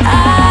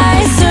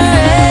 I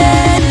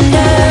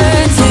surrender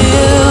to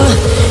you.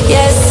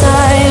 Yes,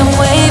 I am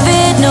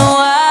waving the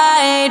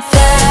white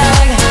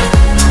flag.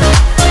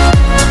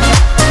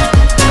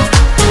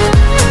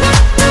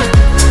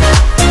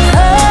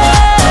 Oh,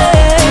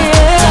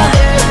 yeah.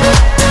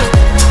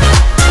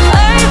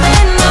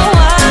 Waving the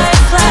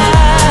white flag.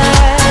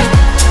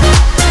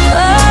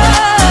 Oh,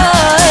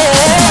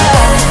 yeah.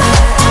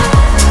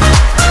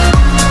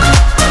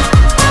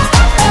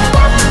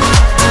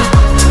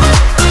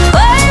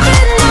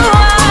 Waving the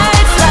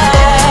white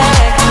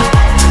flag.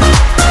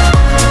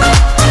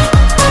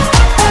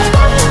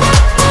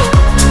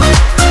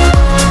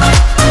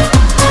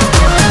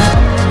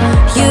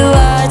 You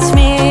watch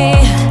me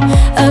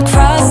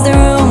across the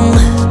room.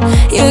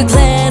 Your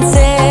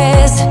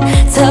glances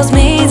tells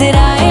me that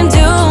I am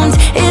doomed.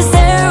 Is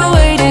there a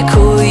way to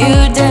cool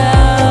you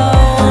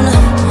down?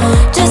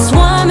 Just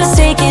one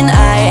mistake and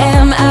I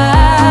am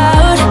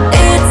out.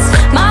 It's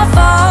my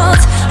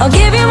fault, I'll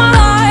give you my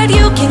heart,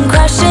 you can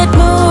crush it,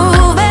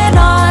 moving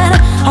on.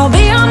 I'll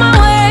be on my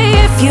way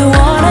if you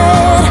want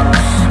it.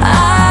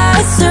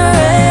 I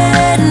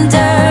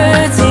surrender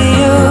to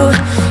you.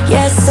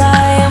 Yes, I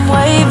am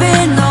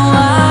waving the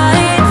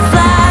white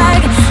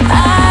flag.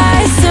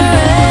 I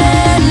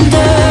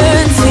surrender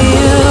to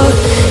you.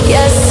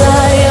 Yes,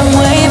 I am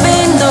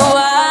waving the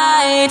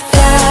white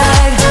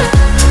flag.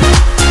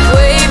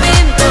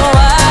 Waving the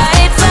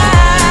white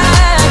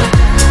flag.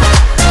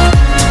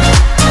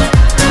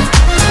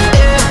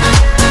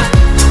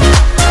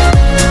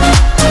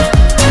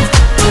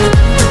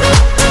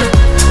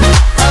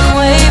 I'm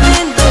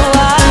waving the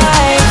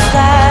white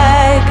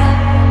flag.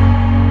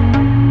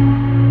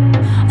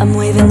 I'm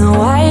waving the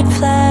white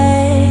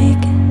flag.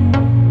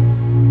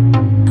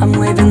 I'm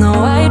waving the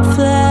white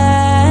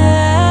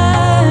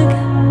flag.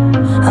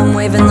 I'm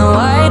waving the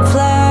white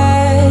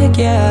flag,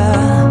 yeah.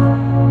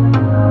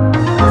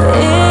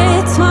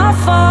 It's my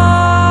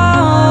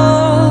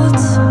fault.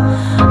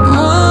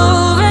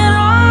 Moving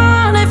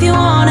on if you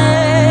want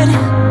it.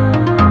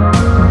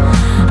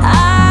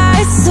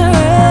 I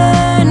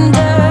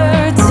surrender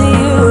to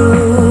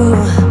you.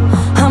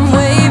 I'm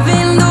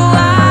waving the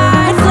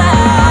white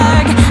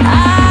flag.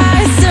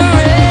 I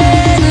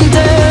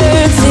surrender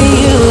to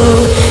you.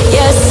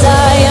 Yes, I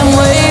am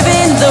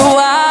waving the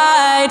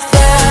white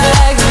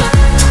flag.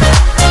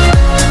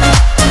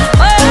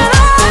 Waving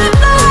the white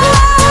flag.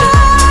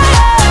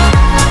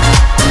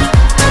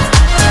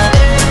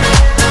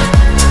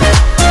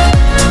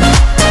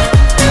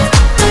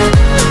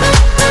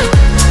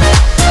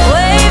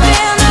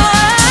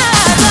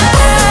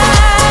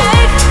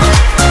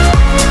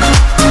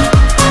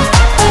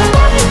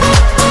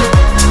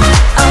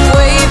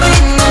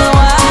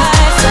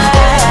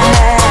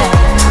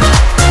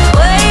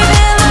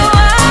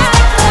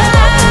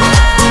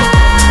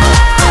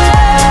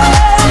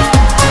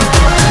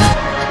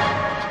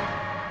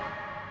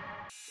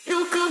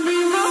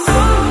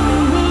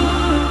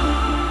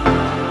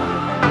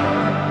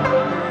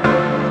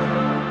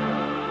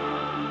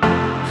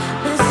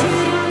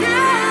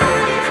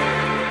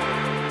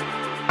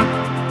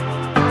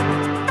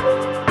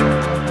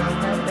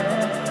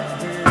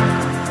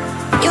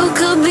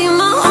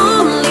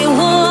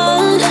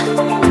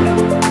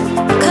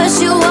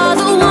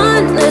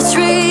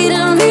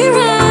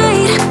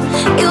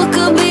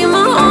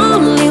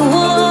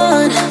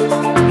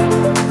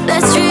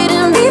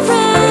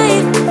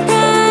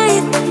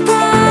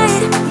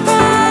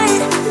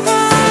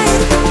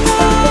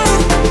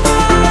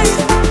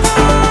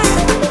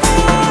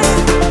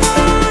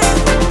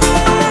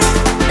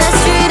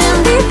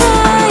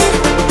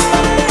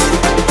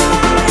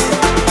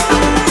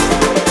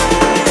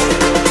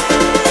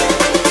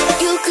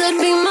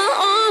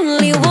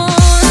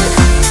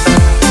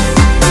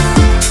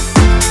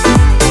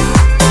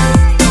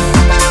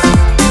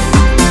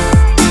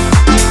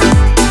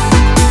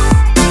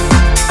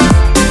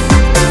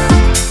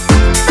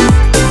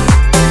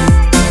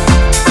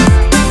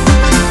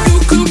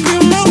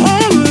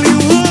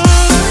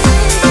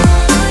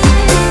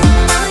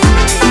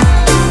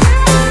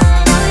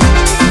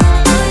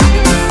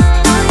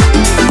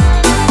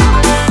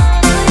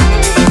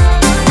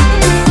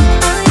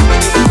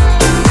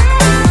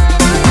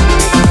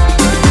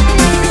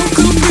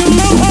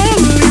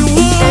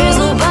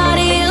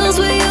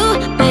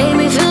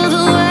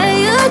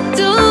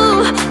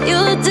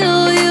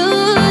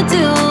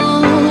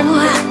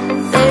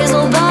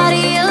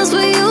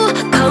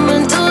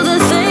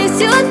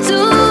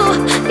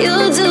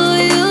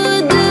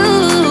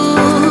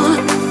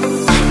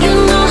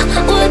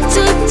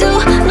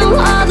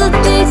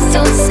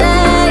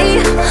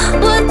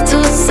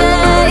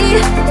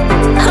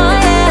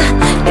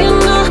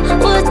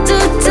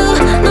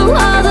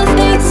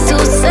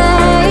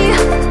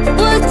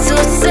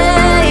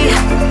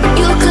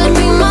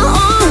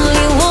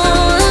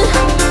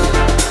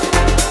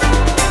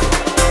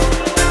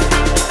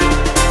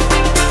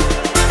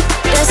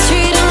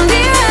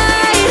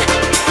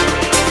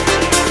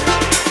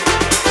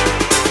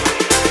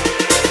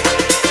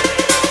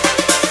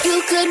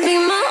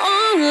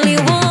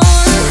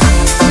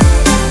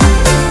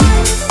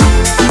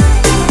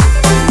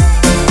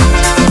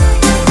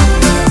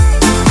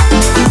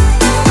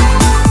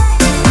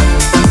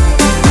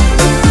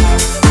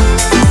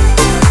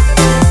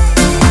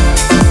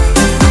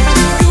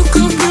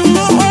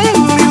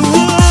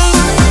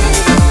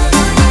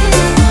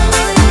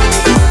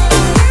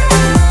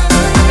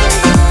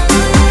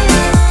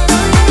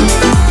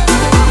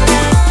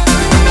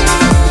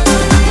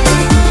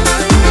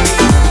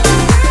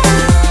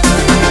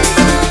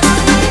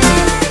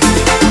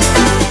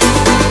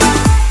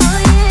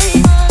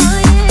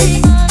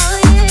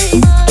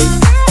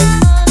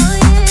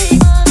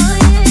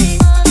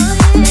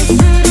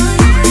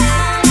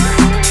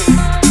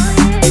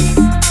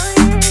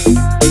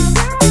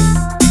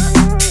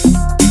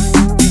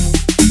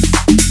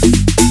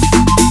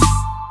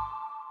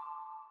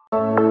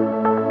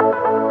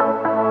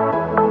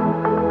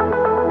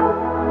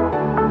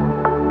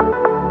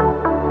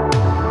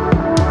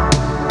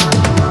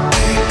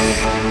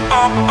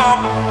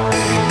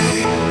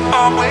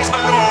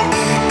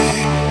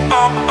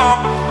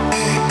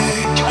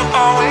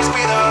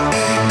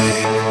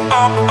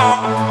 always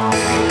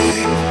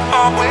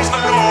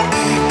alone.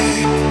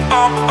 You will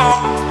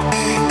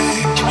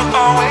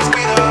always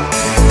be there.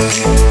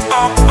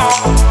 Always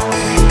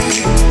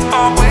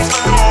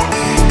alone.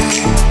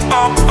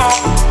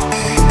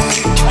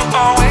 You will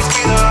always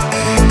be there.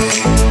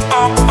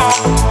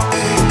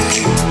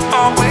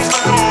 Always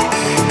alone.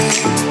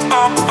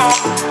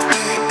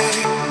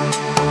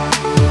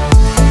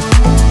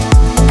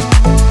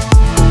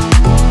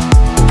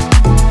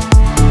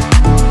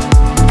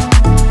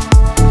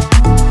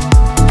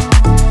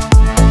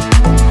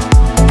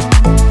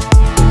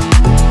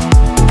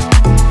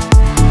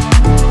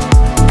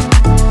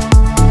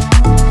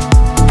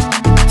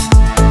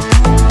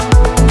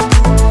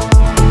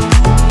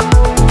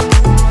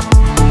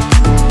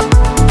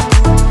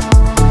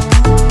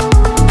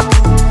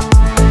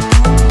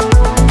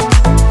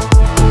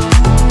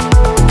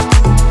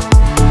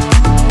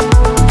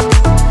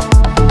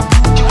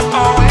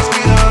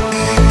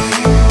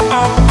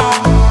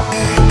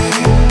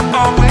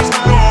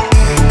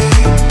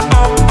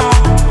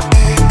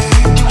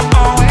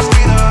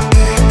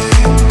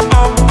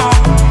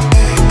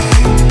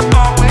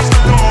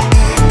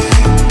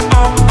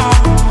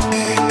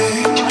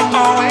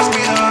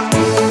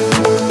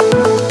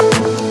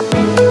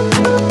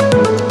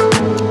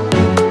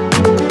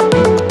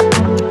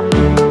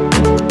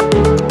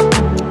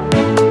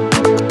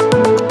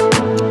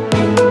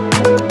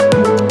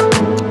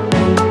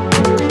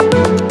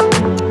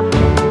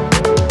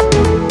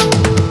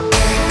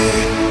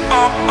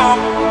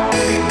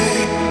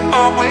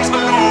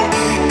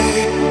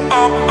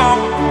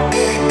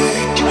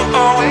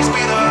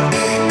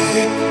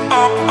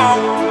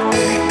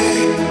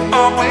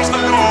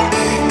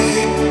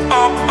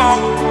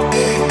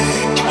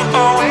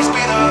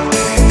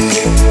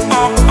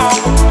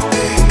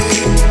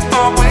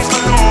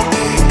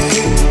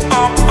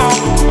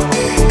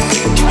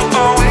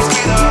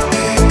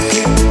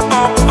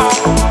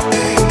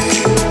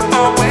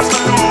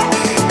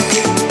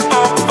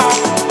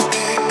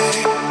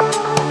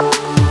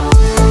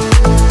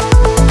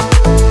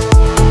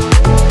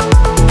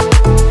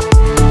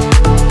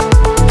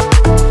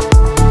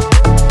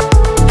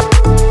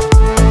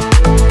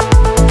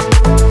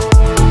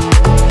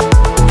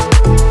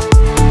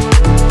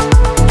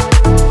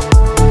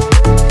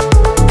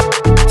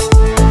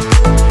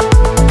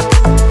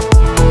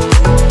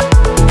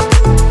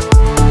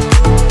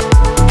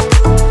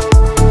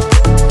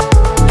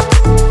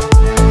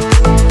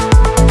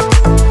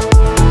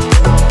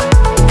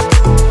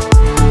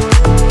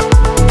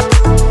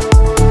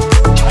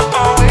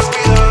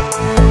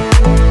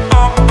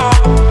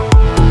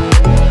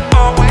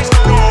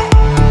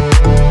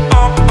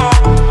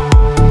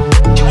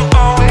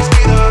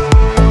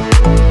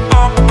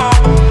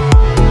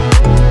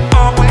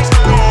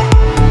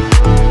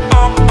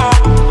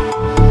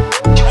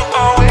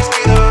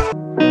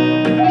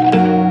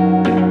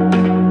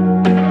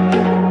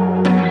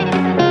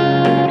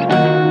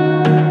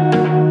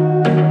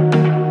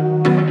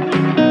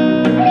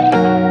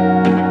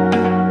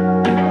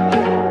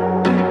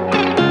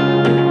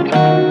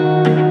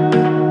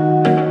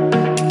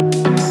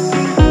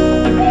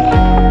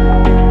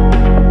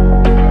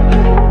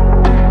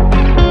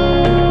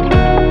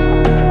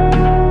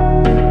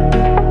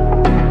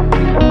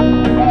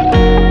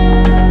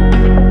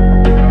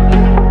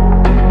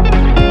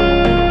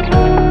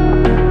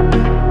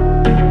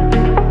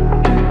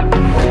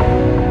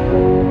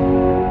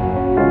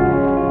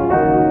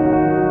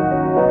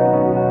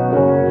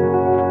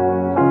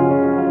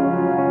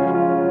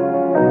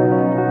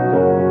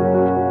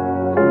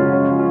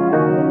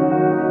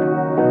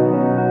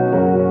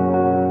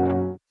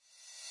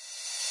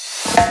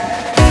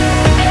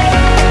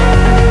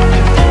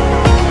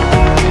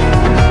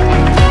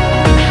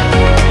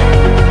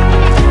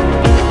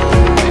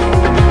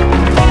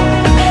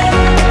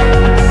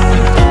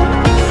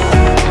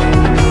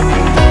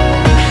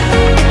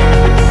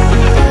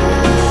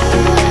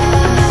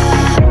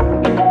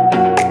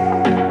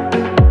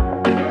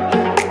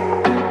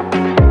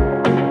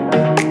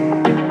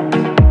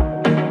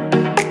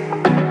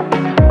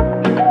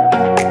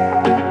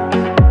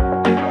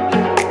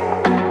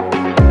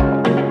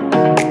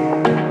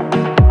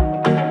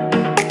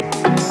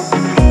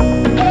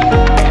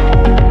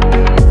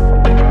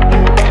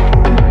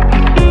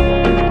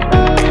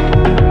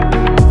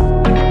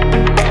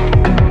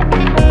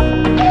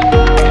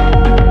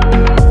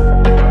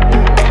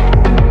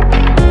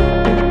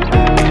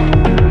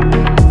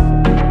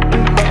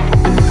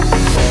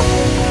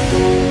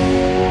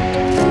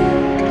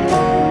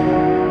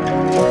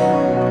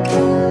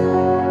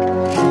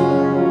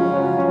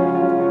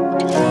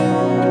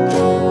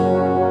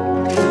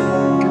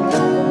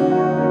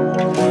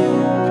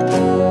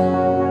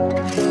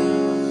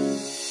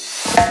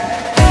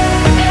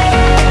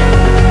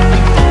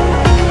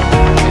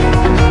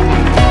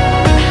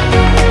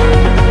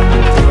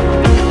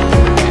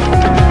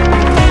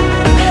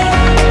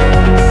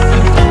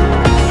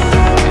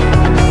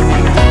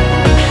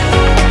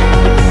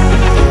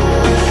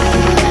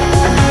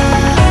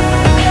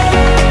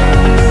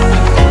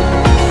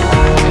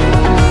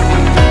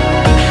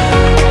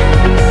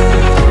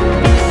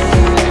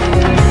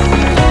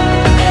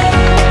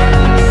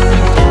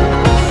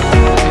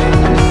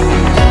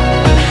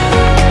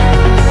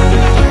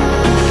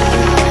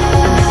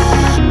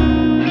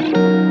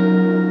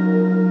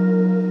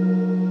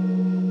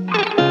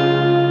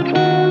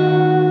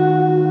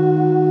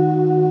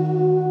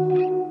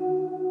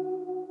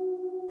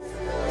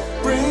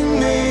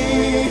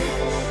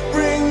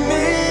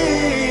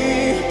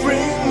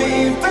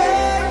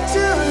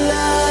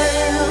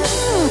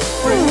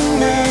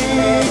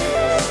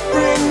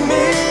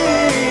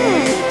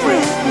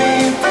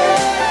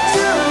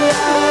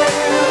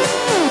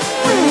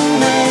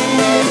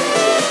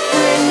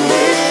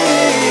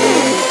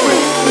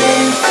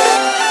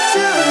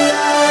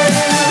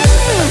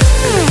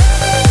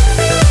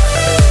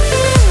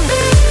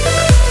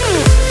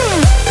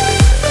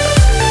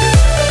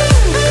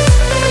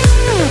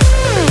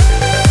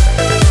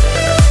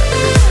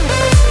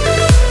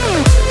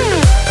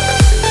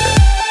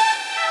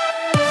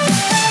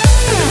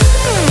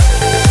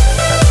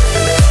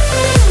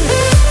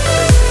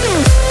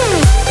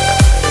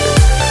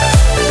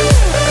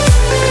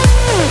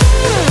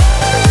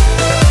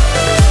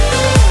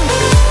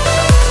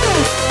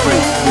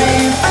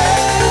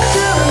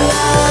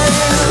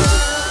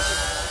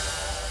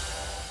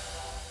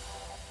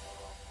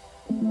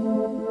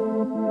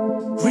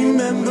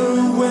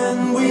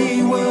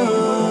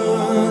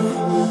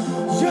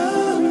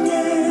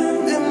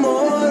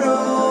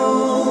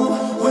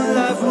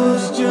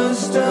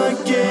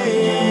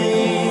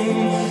 again,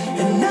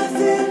 and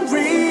nothing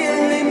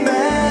really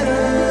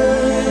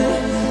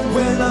mattered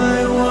when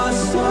I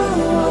was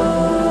alone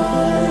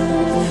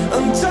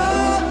on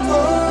top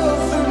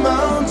of the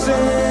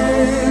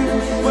mountain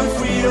where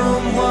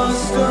freedom was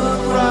the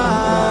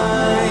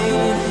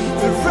ride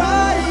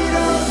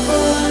of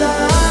a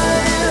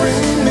life.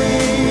 Bring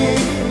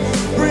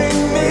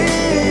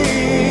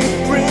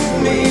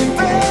me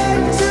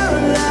back to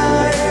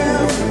life.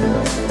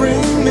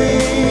 Bring me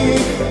back to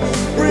life.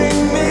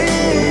 Bring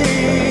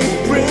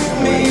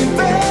me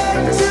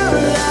back to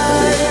life.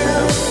 Bring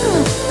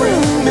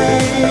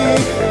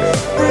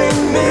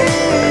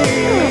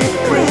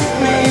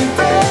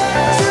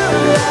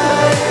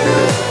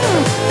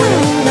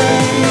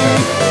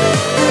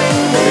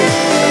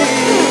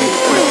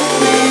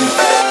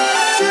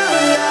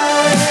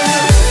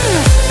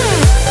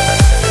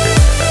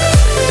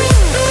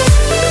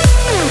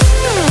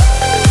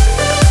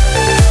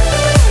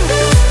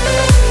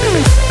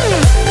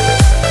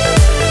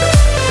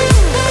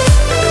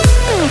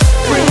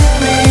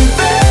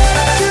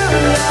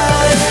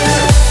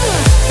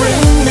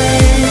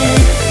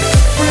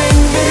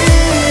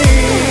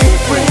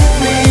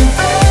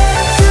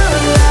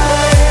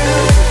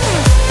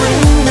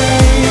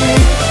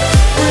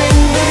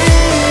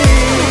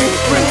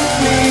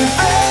me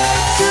back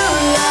to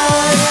life.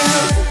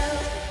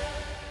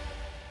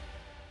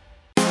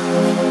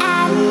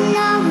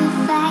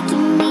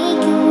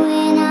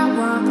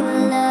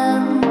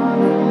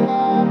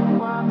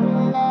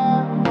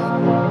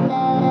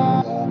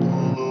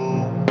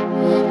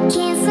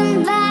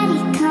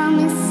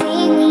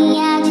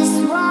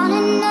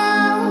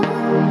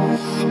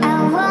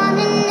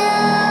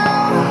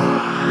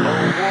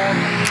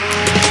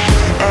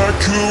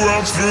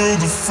 Through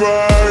the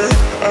fire,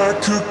 I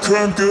could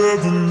conquer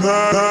the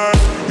night.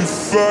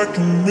 If I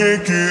can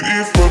make it,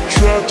 if I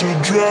try to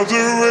draw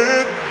the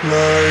red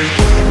light.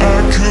 I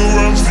could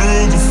run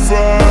through the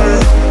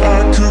fire,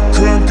 I could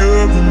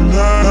conquer the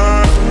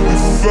night.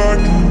 If I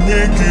can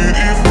make it,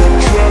 if I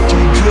try to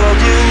draw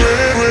the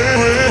red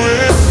light.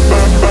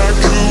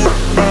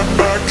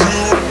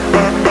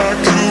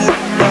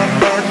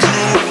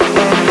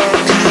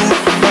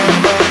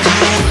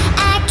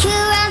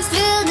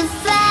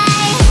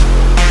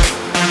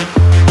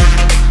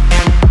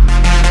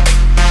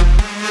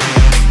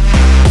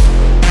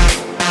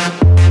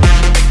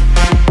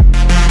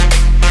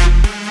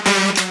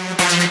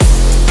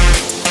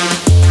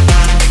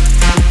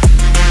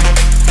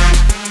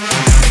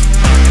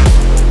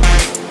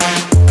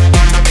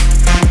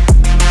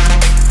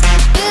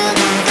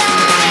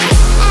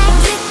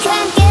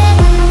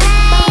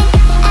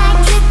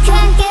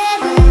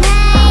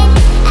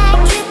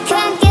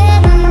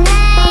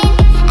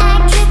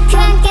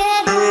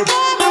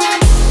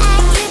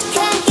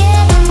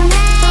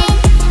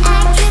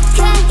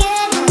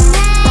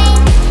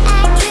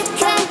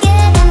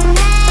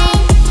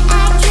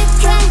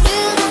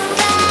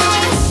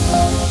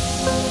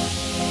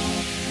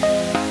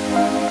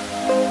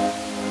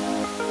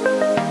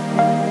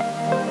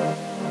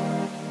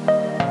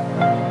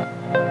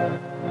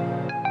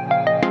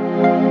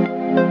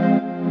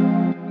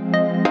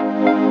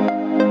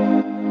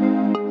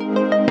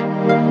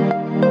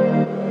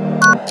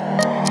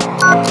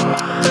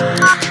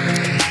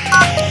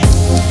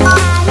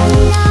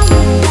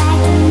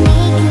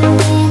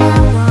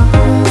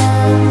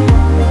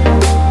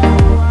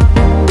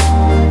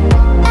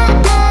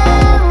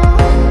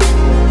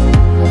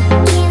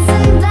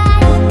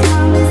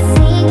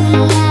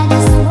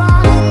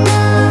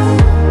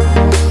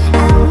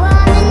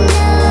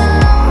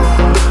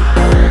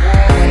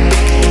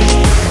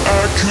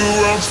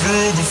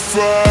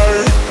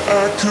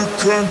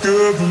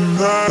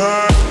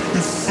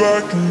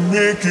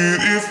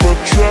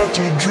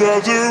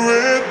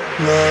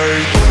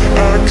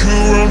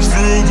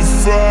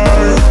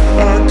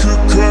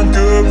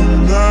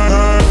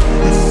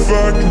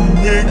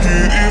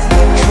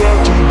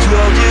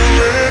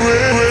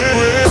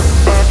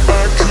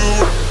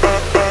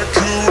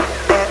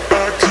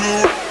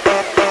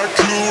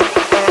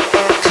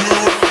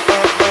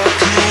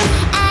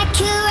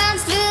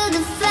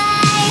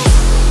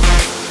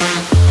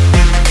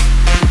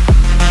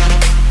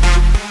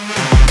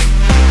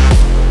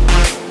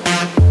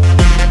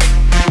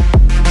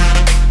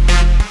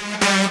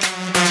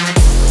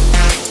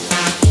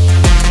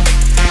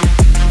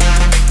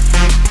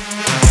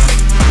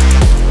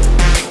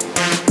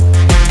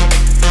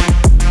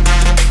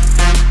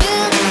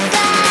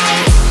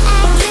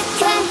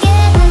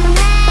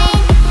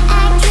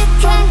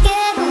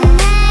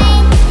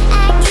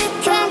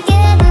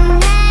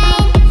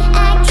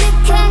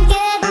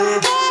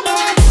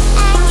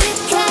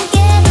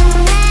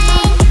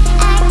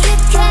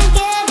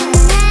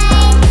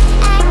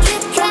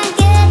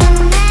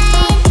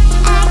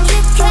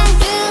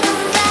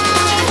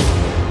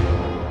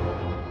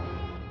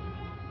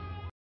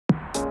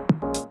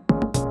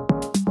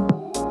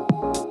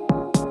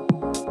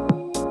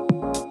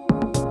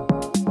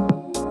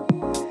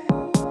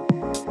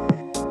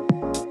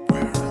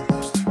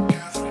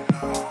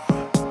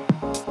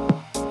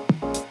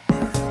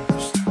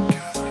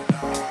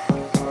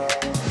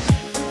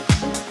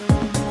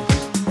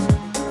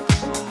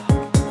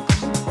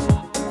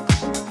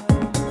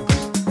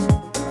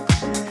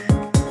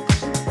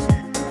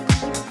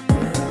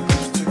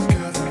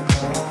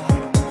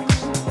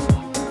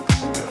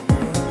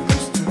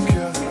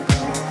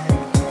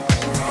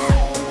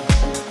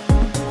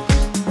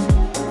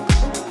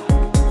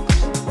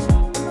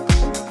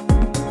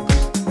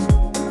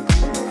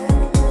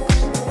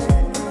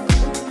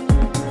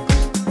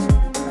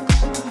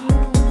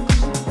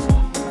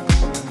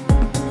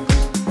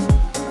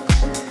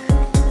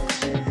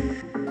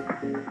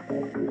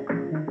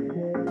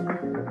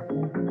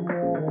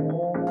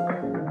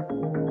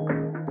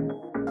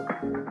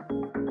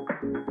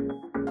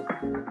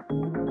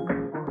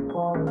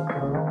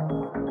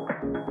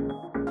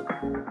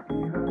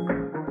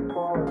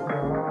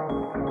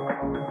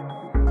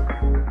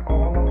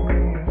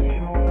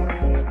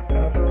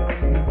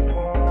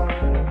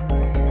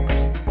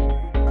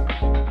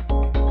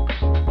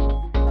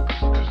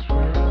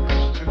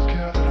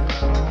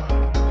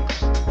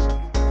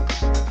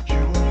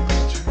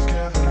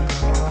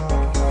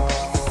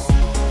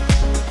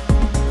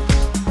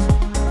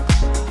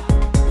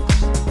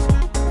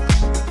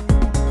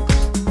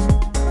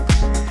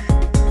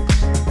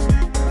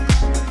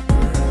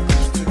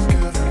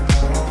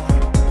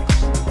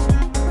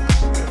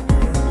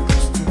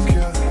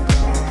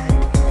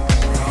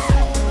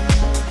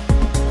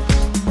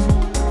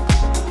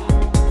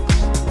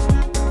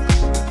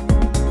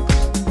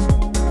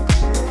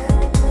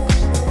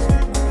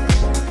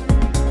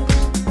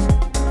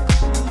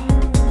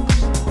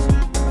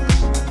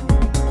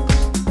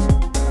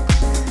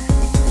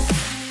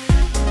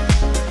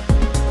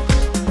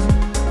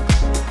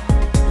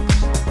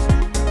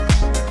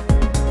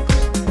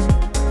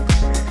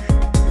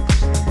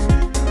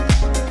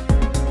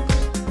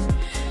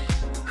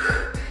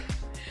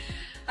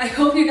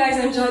 you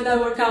guys enjoyed that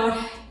workout.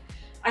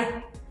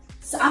 I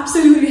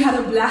absolutely had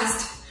a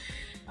blast.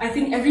 I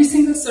think every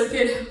single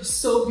circuit was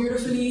so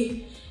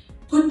beautifully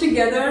put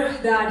together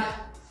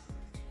that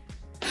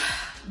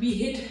we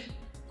hit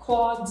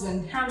quads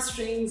and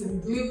hamstrings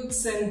and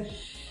glutes and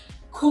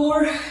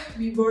core.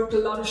 We worked a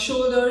lot of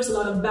shoulders, a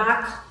lot of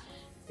back.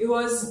 It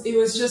was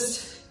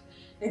just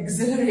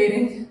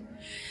exhilarating.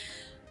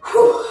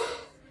 Whew.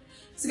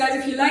 So guys,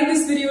 if you like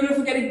this video, don't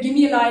forget to give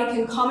me a like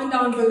and comment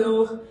down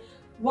below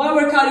what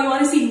workout you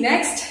want to see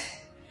next.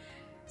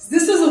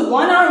 This was a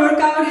 1 hour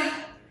workout.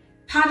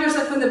 Pat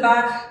yourself on the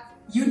back.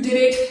 You did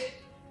it.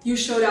 You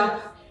showed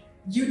up.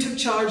 You took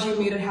charge. You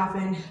made it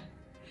happen.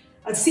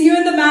 I'll see you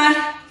in the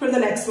mat for the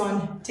next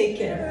one. Take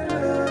care.